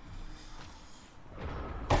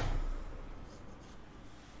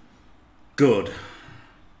 Good.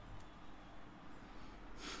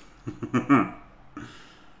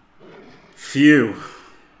 Phew.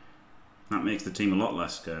 That makes the team a lot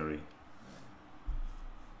less scary.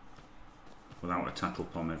 Without a tackle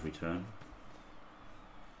pom every turn.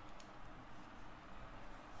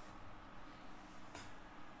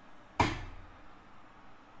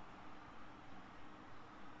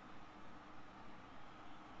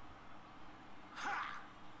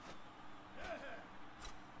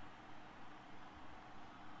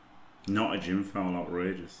 Not a gym foul,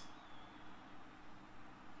 outrageous.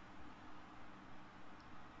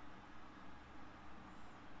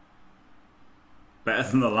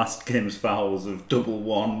 Better than the last game's fouls of double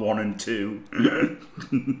 1, 1 and 2.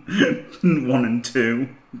 1 and 2,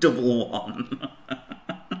 double 1.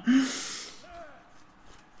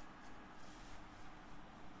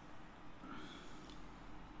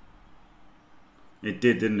 It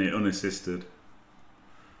did, didn't it? Unassisted.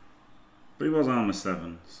 But he was armor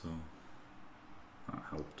 7, so that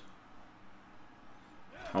helped.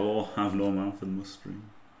 Hello, have no mouth and must scream.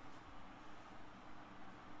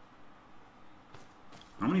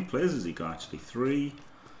 How many players has he got actually? 3,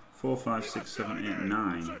 4, 5, 6, 7, 8,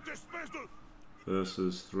 9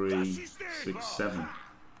 versus 3, 6, 7. It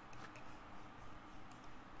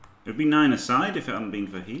would be 9 aside if it hadn't been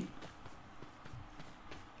for Heat.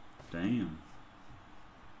 Damn.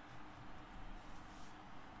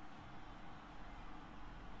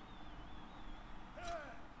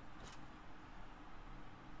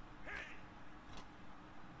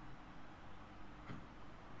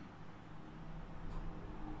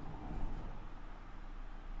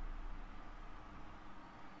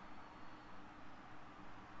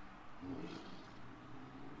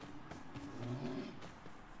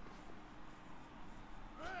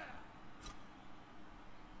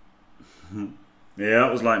 Yeah,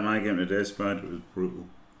 that was like my game today, Spider. It was brutal.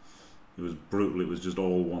 It was brutal. It was just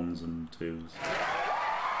all 1s and 2s.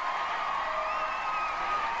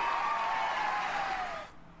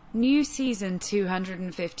 New season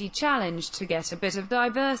 250 challenge to get a bit of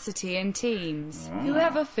diversity in teams.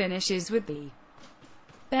 Whoever finishes with the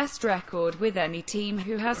best record with any team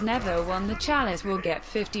who has never won the challenge will get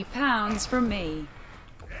 £50 from me.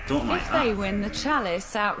 Don't like If that. they win the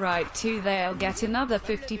chalice outright too, they'll get another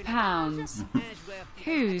 £50.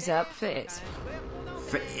 Who's up for it?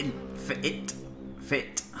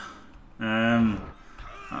 Fit. I'm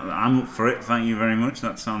up for it, thank you very much.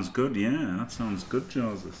 That sounds good, yeah. That sounds good,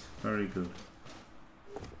 Joseph. Very good.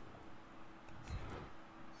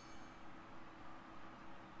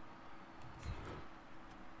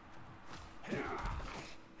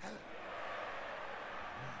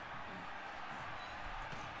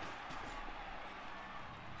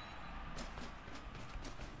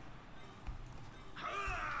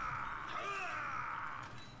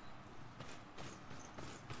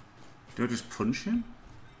 Do I just punch him?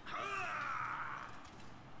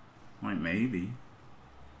 Like, maybe.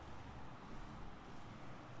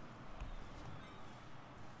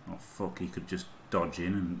 Oh fuck, he could just dodge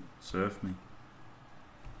in and surf me.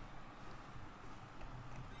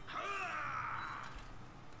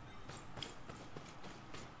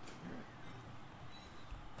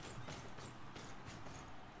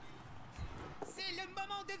 C'est le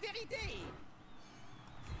moment de vérité.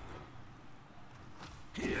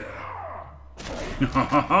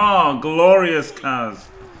 Glorious, Kaz.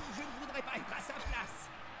 Je ne voudrais pas être à sa place.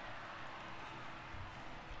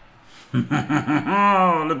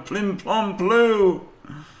 Le plim plom plou.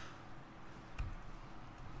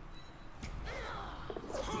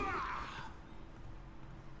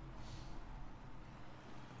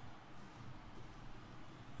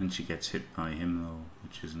 And she gets hit by him though,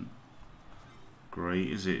 which isn't great,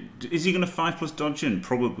 is it? Is he going to 5+ dodge in?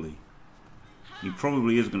 Probably. He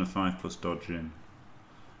probably is going to 5+ dodge in.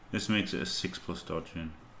 This makes it a 6+ dodge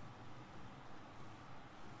in.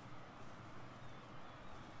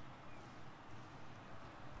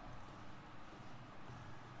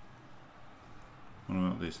 What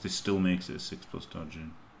about this? This still makes it a 6+ dodge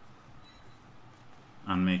in.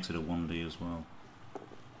 And makes it a 1D as well.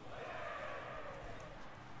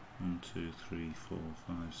 1, 2, 3, 4,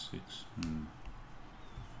 5, 6.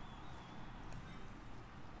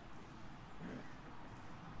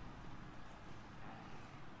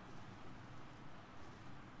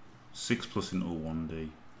 6+ into a 1D.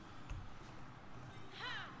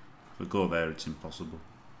 If we go there, it's impossible.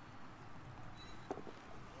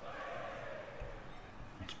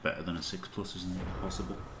 It's better than a 6+, isn't it?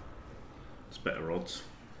 Possible. It's better odds.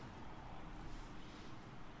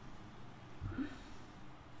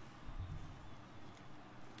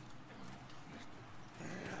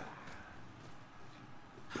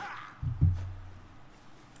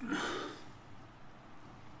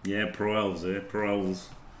 Yeah, Pro Elves, eh? Pro Elves.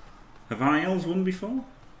 Have High Elves won before?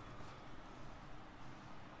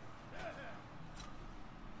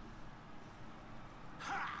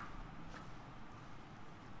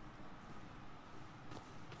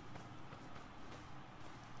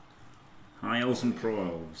 High Elves and Pro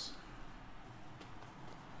Elves.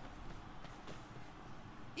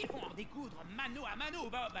 Il faut en découdre mano à mano,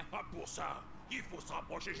 Bob. Pas pour ça. Il faut se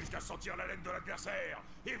rapprocher jusqu'à sentir la laine de l'adversaire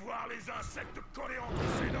et voir les insectes coller entre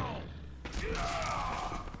ses dents.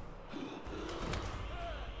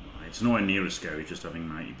 It's nowhere near as scary just having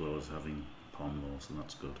Mighty Blow as having Palm Law, so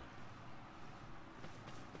that's good.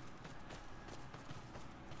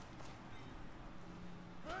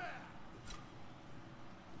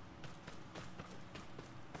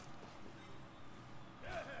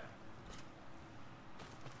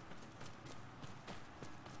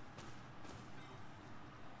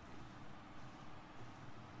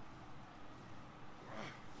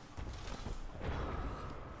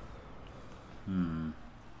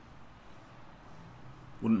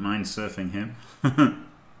 Wouldn't mind surfing him. 1,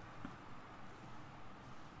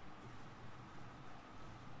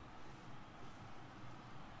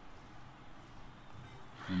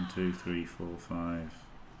 2, 3, 4, 5,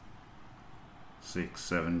 6,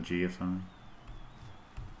 7 GFI. And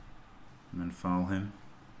then foul him.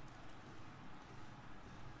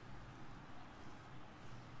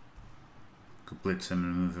 Could blitz him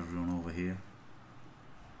and move everyone over here.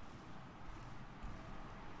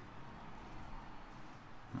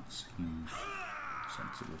 That seems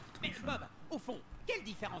sensible to be Mais fair. Bob, au fond, quelle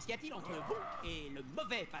différence y a-t-il entre le bon et le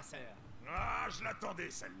mauvais passeur? Ah, je l'attendais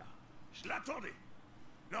celle-là. Je l'attendais.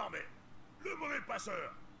 Non mais, le mauvais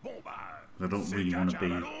passeur. Bon bah, I don't c'est really le want gars to qui a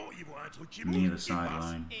un be ballon, il voit un truc qui near bouge, the il passe.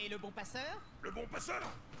 sideline. Et le bon passeur? Le bon passeur?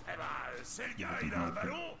 Eh ben, c'est le gars, il a un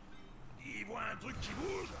ballon, il voit un truc qui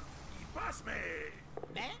bouge, il passe, mais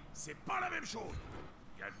c'est pas la même chose.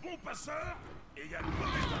 Il y a le bon passeur et il y a le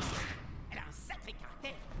mauvais passeur. Elle a un sacré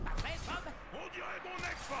caractère, pas vrai, Bob? On dirait mon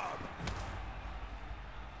ex-femme.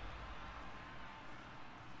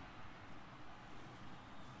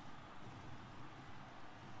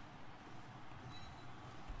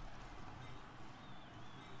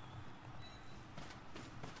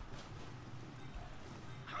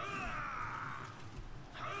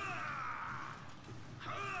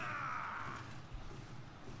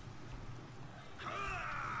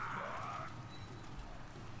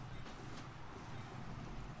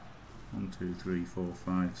 1, 2, 3, 4,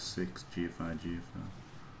 5, 6, GFI, GFI.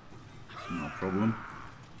 It's not a problem.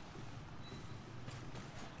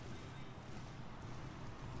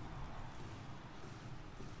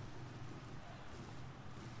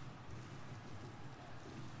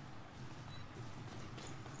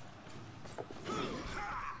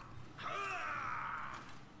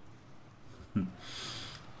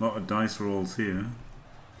 Lot of dice rolls here.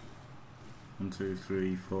 1, 2,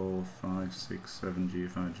 3, 4, 5, 6, 7,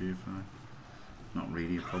 GFI, GFI. Not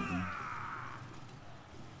really a problem.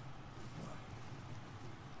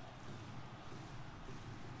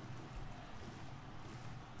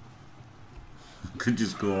 Could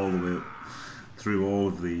just go all the way through all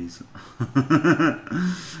of these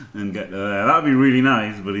and get there. That'd be really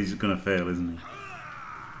nice, but he's gonna fail, isn't he?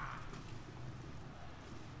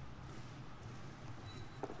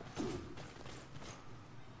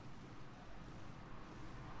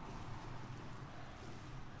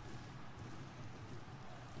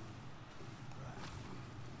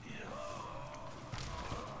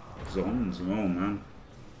 Zones, oh man.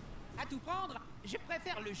 À tout prendre, je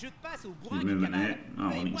préfère le jeu de passe au He's bourrin du moving canal. it. Oh,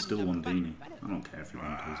 Mais and he moi, still je one ne D me. pas de I don't care if you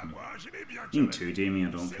want to, isn't Moi, j'aimais bien he? You can Kamel. 2D me,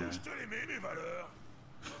 I don't C'est où care. je te les mets, mes valeurs.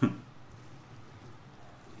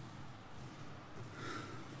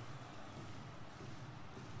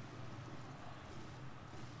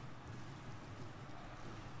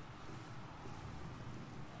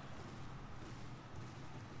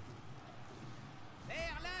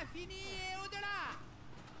 Vers l'infini et au-delà.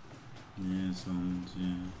 Yeah, zones,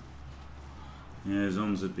 yeah. Yeah,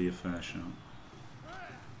 zones would be a fair shot.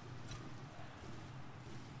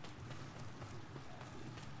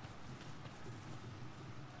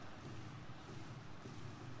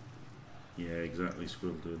 Yeah, exactly,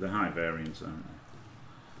 Squirrel do. They're high variance, aren't they?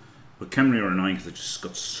 But Khemri are annoying because they've just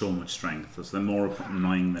got so much strength. So they're more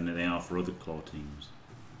annoying than they are for other claw teams.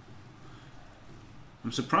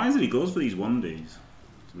 I'm surprised that he goes for these 1Ds,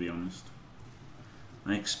 to be honest.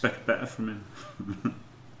 I expect better from him.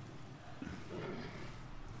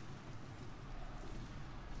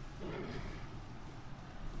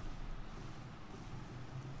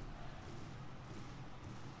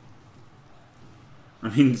 I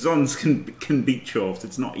mean, Zons can beat Chorfs.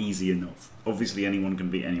 It's not easy enough. Obviously, anyone can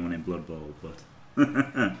beat anyone in Blood Bowl, but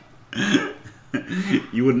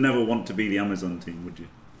you would never want to be the Amazon team, would you?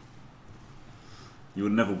 You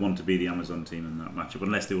would never want to be the Amazon team in that matchup,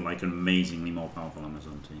 unless they were like an amazingly more powerful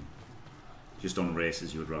Amazon team. Just on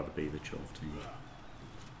races, you would rather be the Chorf team.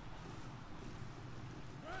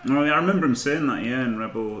 Oh, yeah, I remember him saying that, yeah, in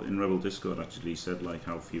Rebel Discord. Actually, he said like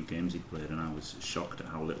how few games he played, and I was shocked at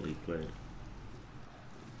how little he played.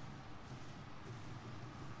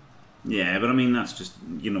 Yeah, but I mean that's just,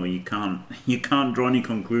 you know, you can't draw any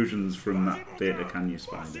conclusions from that data, can you,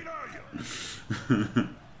 Spider?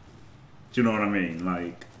 Do you know what I mean?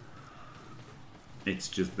 Like, it's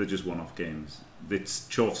just, they're just one-off games. It's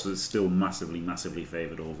Chorfs is still massively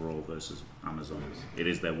favoured overall versus Amazons. It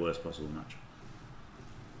is their worst possible match.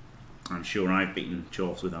 I'm sure I've beaten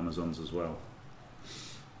Chorfs with Amazons as well.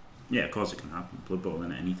 Yeah, of course it can happen. Blood Bowl,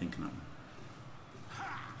 in it, anything can happen.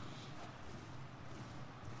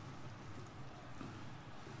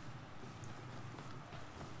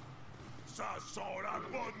 Ça sent la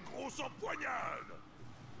bonne grosse empoignade.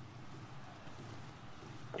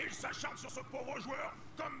 Ils s'acharnent sur ce pauvre joueur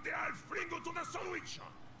comme des halflings autour d'un sandwich.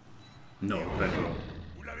 No, Pedro.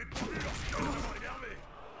 Vous l'avez pas vu lorsqu'il est vraiment énervé.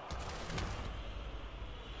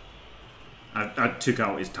 I took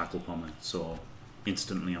out his tackle pommer, so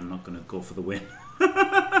instantly I'm not going to go for the win.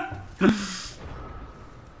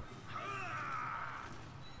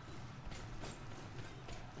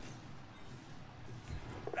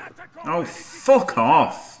 Oh, fuck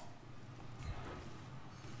off!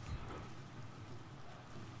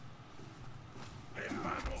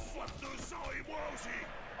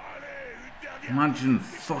 Imagine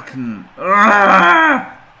fucking...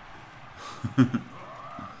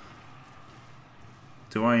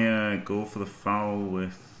 Do I go for the foul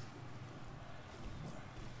with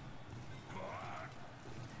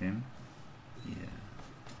him? Yeah.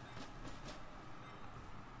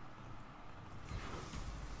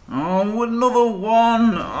 Oh, another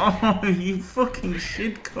one! Oh, you fucking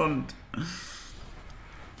shit cunt!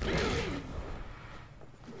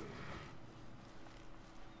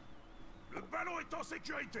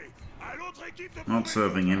 Not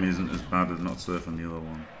serving him isn't as bad as not serving the other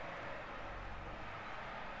one.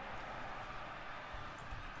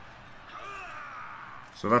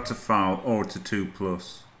 So that's a foul, or it's a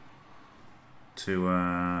 2+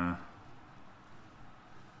 to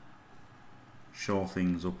shore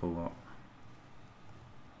things up a lot.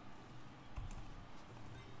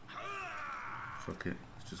 Fuck it,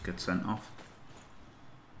 let's just get sent off.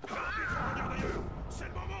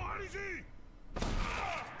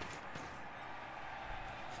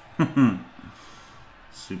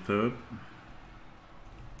 Superb.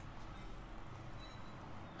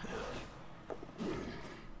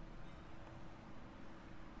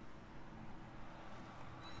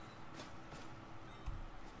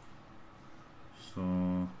 So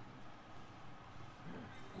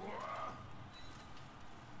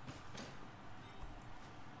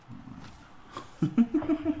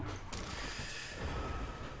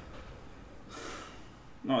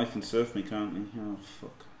no, he can surf me, can't he? Oh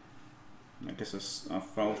fuck. I guess I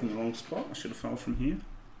fell from the wrong spot. I should have fell from here.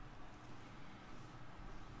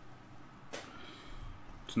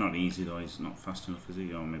 It's not easy though, he's not fast enough, is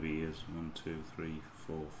he? Or maybe he is. 1, 2, 3,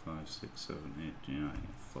 4, 5, 6, 7, 8. Yeah,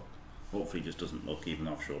 fuck. Hopefully he just doesn't look, even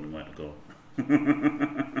though I've shown him where to go.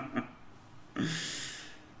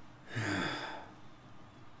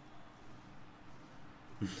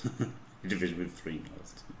 Division with 3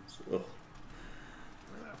 Norse teams. Ugh.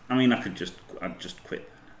 I mean, I'd just quit.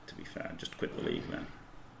 To be fair, I'd just quit the league then.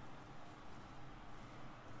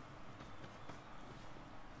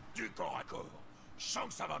 Du corps à corps. Je sens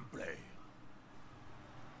que ça va me plaire.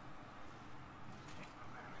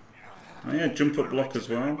 Oh yeah, jump up block as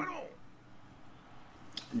well.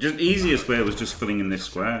 Just easiest way was just filling in this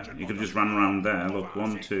square. You could just run around there. Look,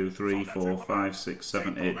 1, 2, 3, 4, 5, 6,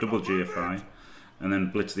 7, 8. Double GFI, and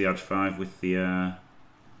then blitz the edge 5 with the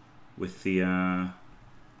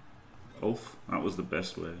Ulf. That was the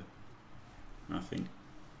best way, I think.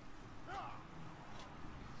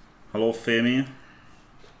 Hello, Famia.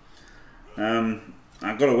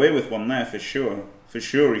 I got away with one there for sure. For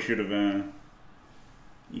sure, he should have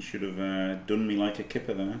done me like a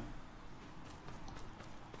kipper there.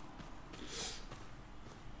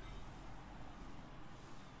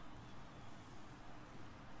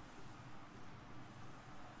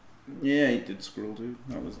 Yeah, he did scroll, dude.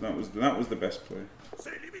 That was the best play.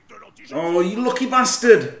 Oh, you lucky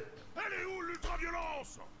bastard!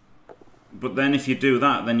 But then if you do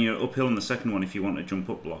that, then you're uphill in the second one if you want a jump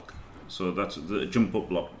up block. So that's the jump up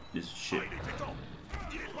block is shit.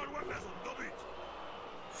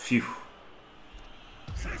 Phew.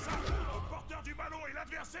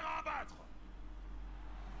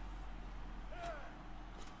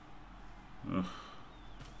 Ugh.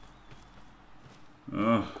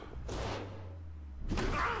 Ugh.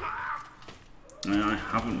 I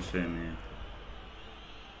haven't failed yet.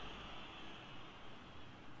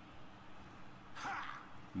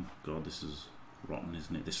 Oh god, this is rotten,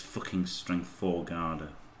 isn't it? This fucking strength 4 guarder.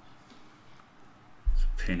 It's a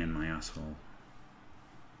pain in my asshole.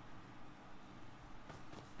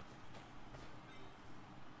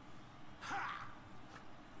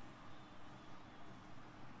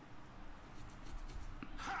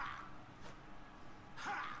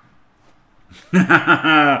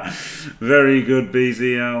 Very good,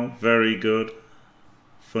 BZL. Very good.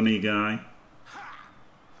 Funny guy.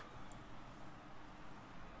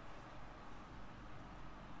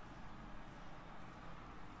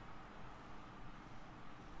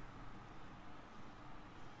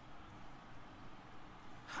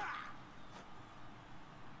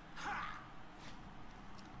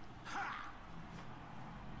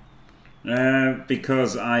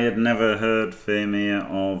 Because I had never heard Famia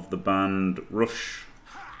of the band Rush,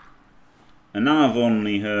 and now I've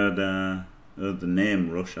only heard the name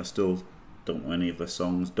Rush. I still don't know any of their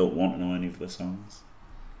songs, don't want to know any of their songs.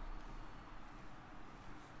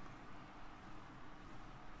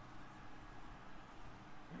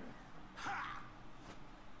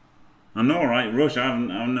 I know, right? Rush, I've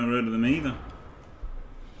never heard of them either.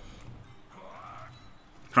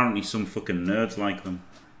 Apparently some fucking nerds like them.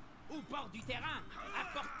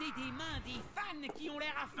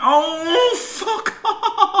 Oh, fuck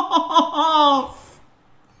off!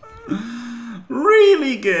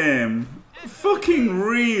 Really, game? Fucking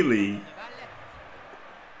really?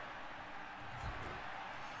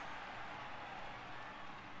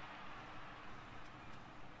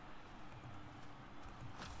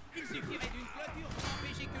 Il suffirait d'une clôture pour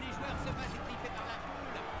empêcher que les joueurs se fassent étriper par la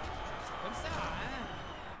foule. C'est comme ça, hein?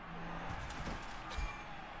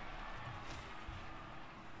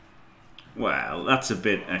 Well, that's a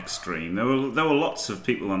bit extreme. There were lots of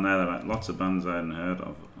people on there, lots of bands I hadn't heard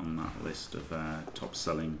of on that list of top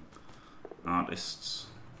selling artists,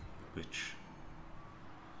 which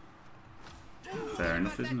fair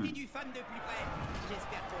enough, isn't it?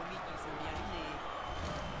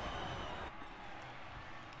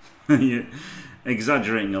 You're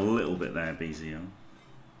exaggerating a little bit there, BZO.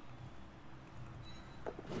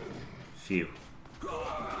 Phew.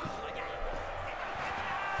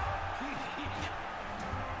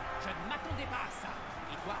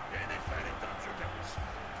 toi. NFL est un dieu caprice.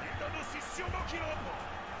 Il donne aussi sûrement qu'il reprend.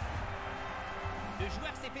 Le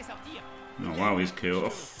joueur s'est fait sortir. Oh wow, he's cool. Oh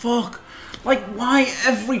fuck! Like, why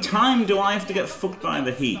every time do I have to get fucked by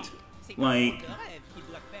the heat? Like...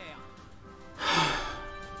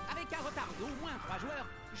 Avec un retard d'au moins 3 joueurs,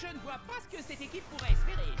 je ne vois pas ce que cette équipe pourrait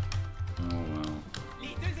espérer. Oh wow.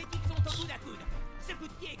 Les deux équipes sont au coude à coude. Ce coup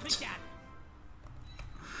de pied est crucial.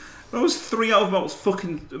 That was 3 out of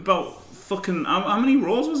about fucking how many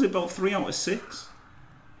rolls was it? About 3 out of 6?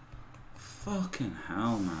 Fucking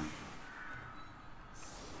hell, man.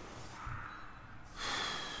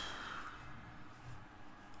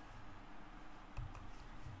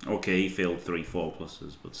 Okay, he failed 3 4+,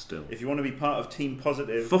 but still. If you want to be part of Team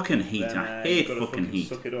Positive, fucking heat, then, I hate you've got to fucking heat.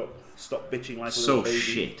 Suck it up. Stop bitching like a So little baby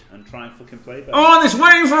shit. and try and fucking play better. Oh, and it's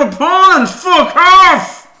waiting for opponents! Fuck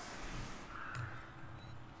off!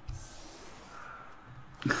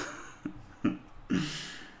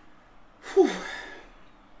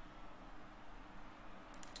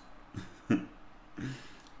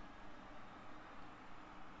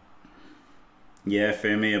 Yeah,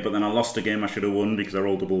 fair here, but then I lost a game I should have won because I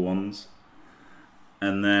rolled double ones.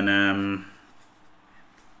 And then I'm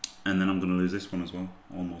gonna lose this one as well,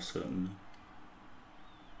 almost certainly.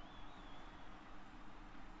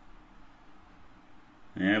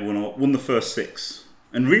 Yeah, won the first 6.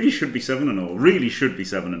 And really should be 7-0. Really should be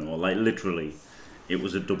 7-0. Like literally, it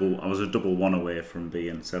was a double. I was a double 1 away from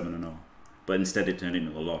being 7-0. But instead, it turned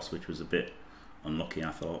into a loss, which was a bit unlucky,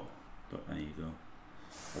 I thought. But there you go.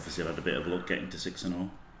 Obviously, I had a bit of luck getting to 6-0.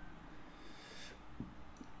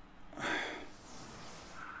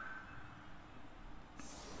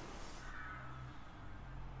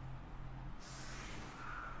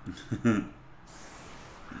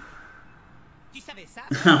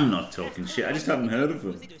 I'm not talking shit. I just hadn't heard of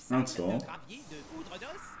them. That's all.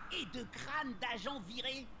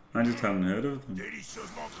 I just hadn't heard of them.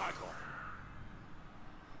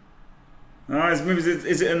 Oh, is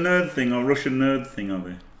it a nerd thing or Russian nerd thing, are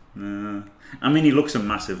they? I mean, he looks a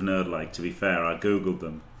massive nerd, like, to be fair. I googled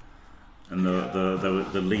them. And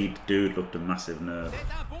the lead dude looked a massive nerd.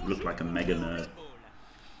 Looked like a mega nerd.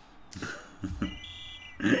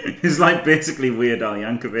 He's like basically Weird Al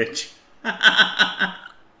Yankovic.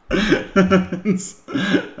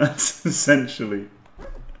 That's essentially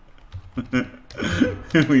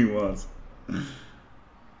who he was.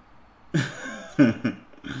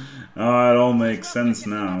 Oh, it all makes sense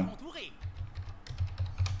now.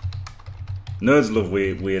 Nerds love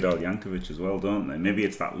Weird Al Yankovic as well, don't they? Maybe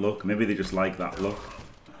it's that look. Maybe they just like that look.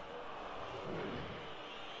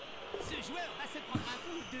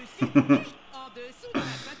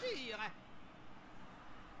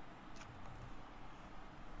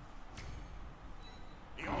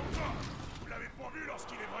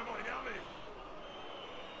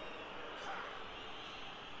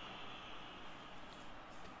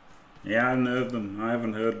 Yeah, I haven't heard them. I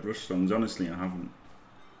haven't heard Rush songs. Honestly, I haven't.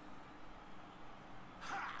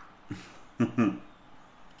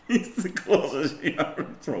 It's the closest your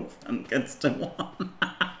pro fan gets to one.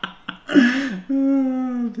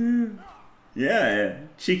 Oh dear. Yeah,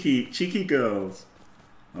 cheeky girls.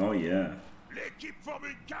 Oh yeah.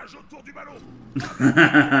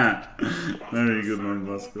 Very good one,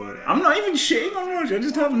 Bosco. I'm not even shitting on Rush. I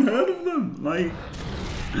just haven't heard of them. Like,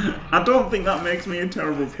 I don't think that makes me a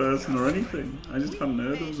terrible person or anything. I just hadn't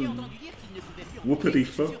heard of them. Whoopity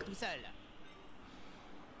fuck.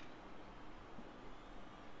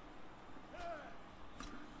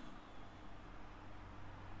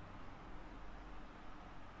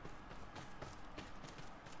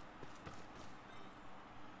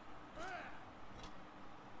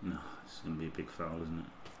 No, it's going to be a big foul, isn't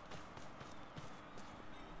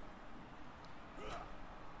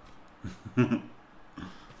it?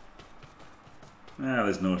 Ah,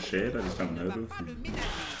 there's no shade, I just haven't heard of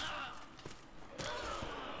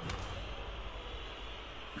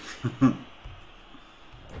them.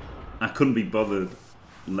 I couldn't be bothered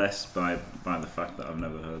less by the fact that I've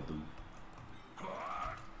never heard them.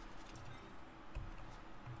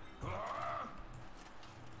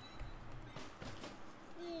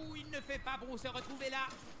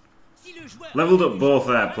 Leveled up both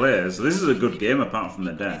their players, so this is a good game apart from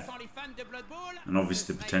the death. And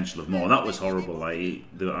obviously the potential of more. That was horrible, like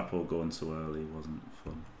the apple going so early wasn't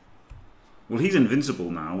fun. Well, he's invincible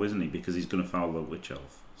now, isn't he? Because he's going to foul the Witch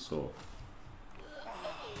Elf, so...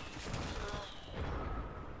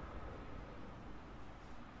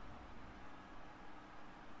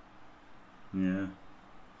 Yeah.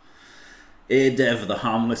 Hey Dev, the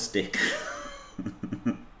harmless dick.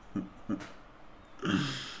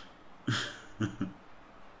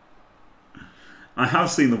 I have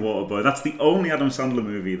seen The Waterboy. That's the only Adam Sandler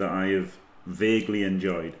movie that I have vaguely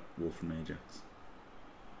enjoyed. Wolf from Ajax.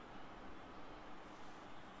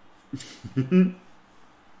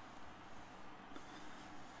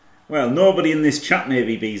 Well, nobody in this chat may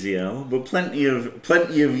be BZL, but plenty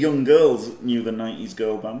of young girls knew the 90s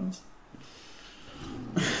girl bands.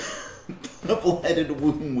 Purple-headed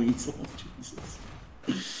womb weasel, Jesus.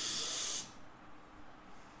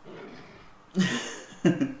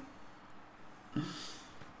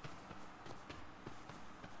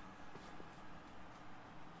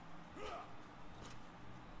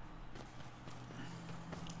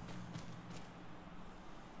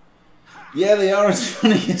 Yeah, they are. It's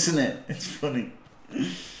funny, isn't it? It's funny.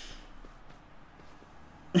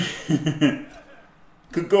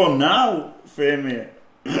 Could go on now, Famia.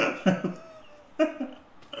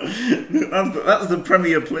 That's the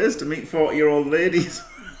premier place to meet 40-year-old ladies.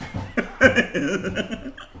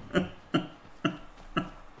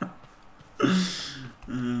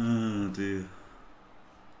 Oh dear.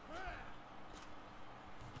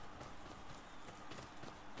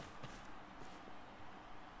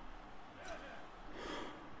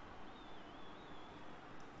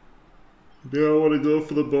 Do I want to go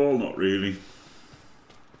for the ball? Not really.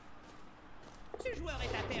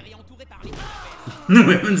 The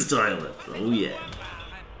women's toilet. Oh yeah.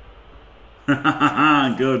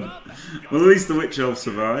 Good. Well, at least the witch elf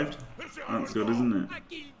survived. That's good, isn't it?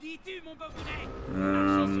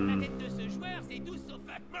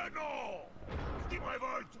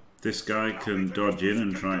 This guy can dodge in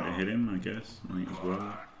and try to hit him, I guess. Might as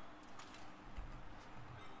well.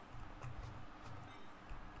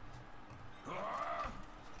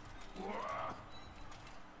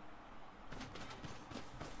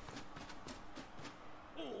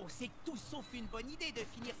 C'est tout sauf une bonne idée de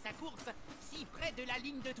finir sa course si près de la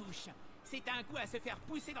ligne de touche. C'est un coup à se faire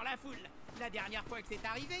pousser dans la foule. La dernière fois que c'est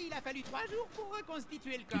arrivé, il a fallu 3 jours pour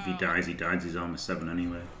reconstituer le corps. If he dies his armor 7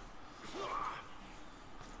 anyway.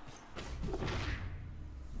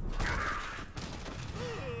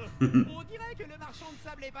 On dirait que le marchand de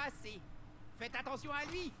sable est passé. Faites attention à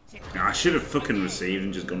lui. I should have fucking received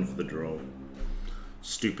and just gone for the draw.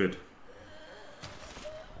 Stupid.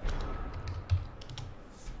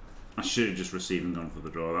 I should have just received and gone for the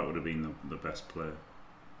draw. That would have been the best play.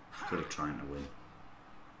 Instead of trying to win.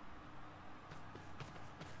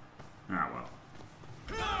 Ah well.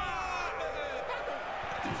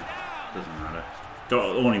 Doesn't matter.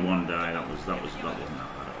 Only one die. That wasn't that bad at all.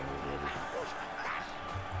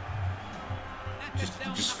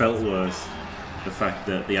 Really. Just felt worse. The fact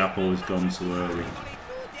that the apple has gone so early,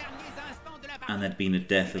 and there'd been a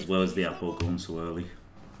death as well as the apple going so early.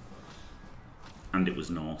 And it was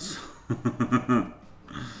Norse. But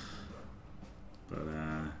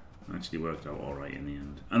actually worked out alright in the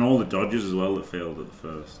end. And all the dodges as well that failed at the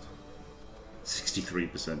first.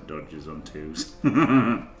 63% dodges on 2s.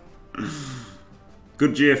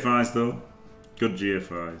 Good GFIs though. Good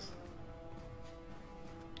GFIs.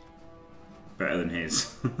 Better than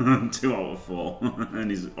his. 2 out of 4.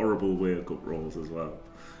 And his horrible wake up rolls as well.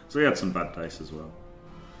 So he had some bad dice as well.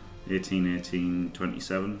 18, 18,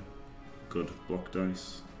 27. Good block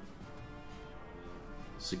dice.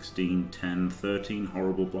 16, 10, 13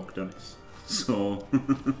 horrible block dice. So it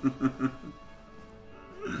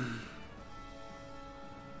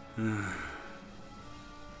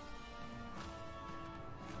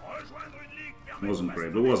wasn't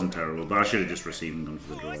great, but it wasn't terrible. But I should have just received and gone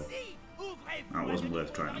for the draw. That wasn't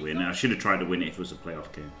worth trying to win. I should have tried to win it if it was a playoff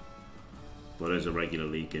game. But as a regular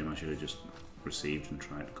league game, I should have just received and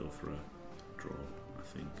tried to go for a draw, I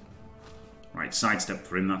think. Right, sidestep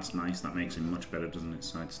for him, that's nice. That makes him much better, doesn't it?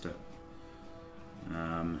 Sidestep.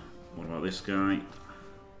 What about this guy?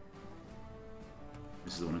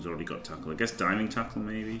 This is the one who's already got tackle. I guess diving tackle,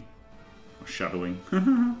 maybe? Or shadowing.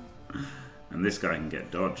 And this guy can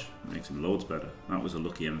get dodge. Makes him loads better. That was a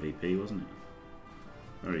lucky MVP, wasn't it?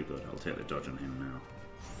 Very good. I'll take the dodge on him now.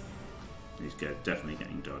 He's definitely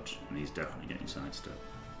getting dodge, and he's definitely getting sidestep.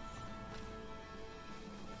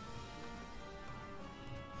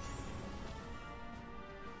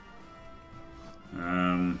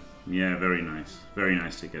 Yeah, very nice. Very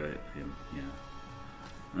nice to get him, yeah.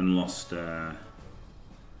 And lost, had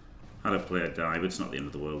a player die, but it's not the end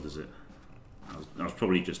of the world, is it? I was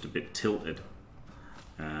probably just a bit tilted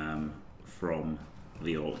from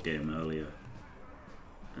the alt game earlier.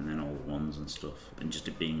 And then all the ones and stuff, and just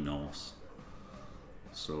it being Norse.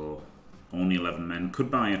 So, only 11 men. Could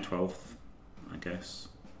buy a 12th, I guess,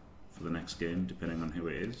 for the next game, depending on who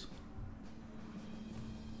it is.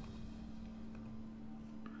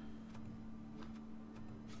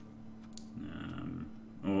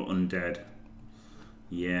 Or undead.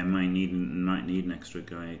 Yeah, might need an extra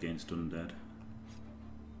guy against undead.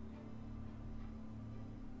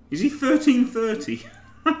 Is he 1330?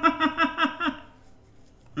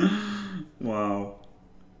 Wow.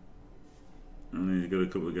 And he's got a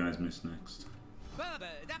couple of guys missed next.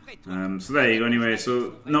 So there you go anyway,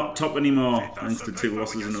 so not top anymore thanks to 2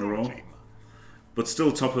 losses in a row. But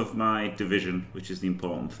still top of my division, which is the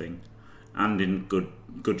important thing. And in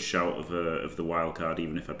good shout of the wild card,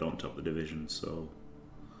 even if I don't top the division, so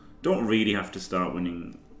don't really have to start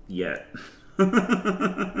winning yet.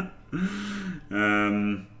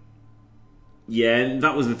 Yeah,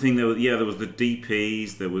 that was the thing. There was the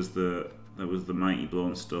DPs, there was the mighty blow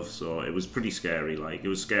and stuff. So it was pretty scary. Like it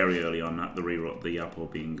was scary early on at the reroll, the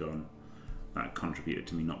Yapo being gone. That contributed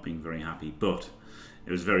to me not being very happy, but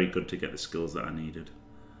it was very good to get the skills that I needed.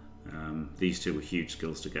 These 2 were huge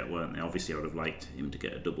skills to get, weren't they? Obviously, I would have liked him to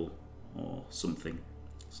get a double or something,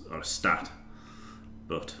 or a stat.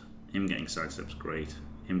 But him getting sidestep's great.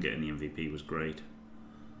 Him getting the MVP was great.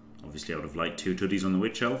 Obviously, I would have liked 2 Tuddies on the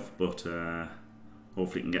Witch Elf, but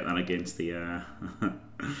hopefully, we can get that against the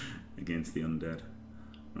against the undead.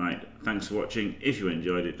 Right, thanks for watching. If you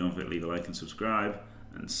enjoyed it, don't forget to leave a like and subscribe,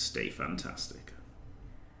 and stay fantastic.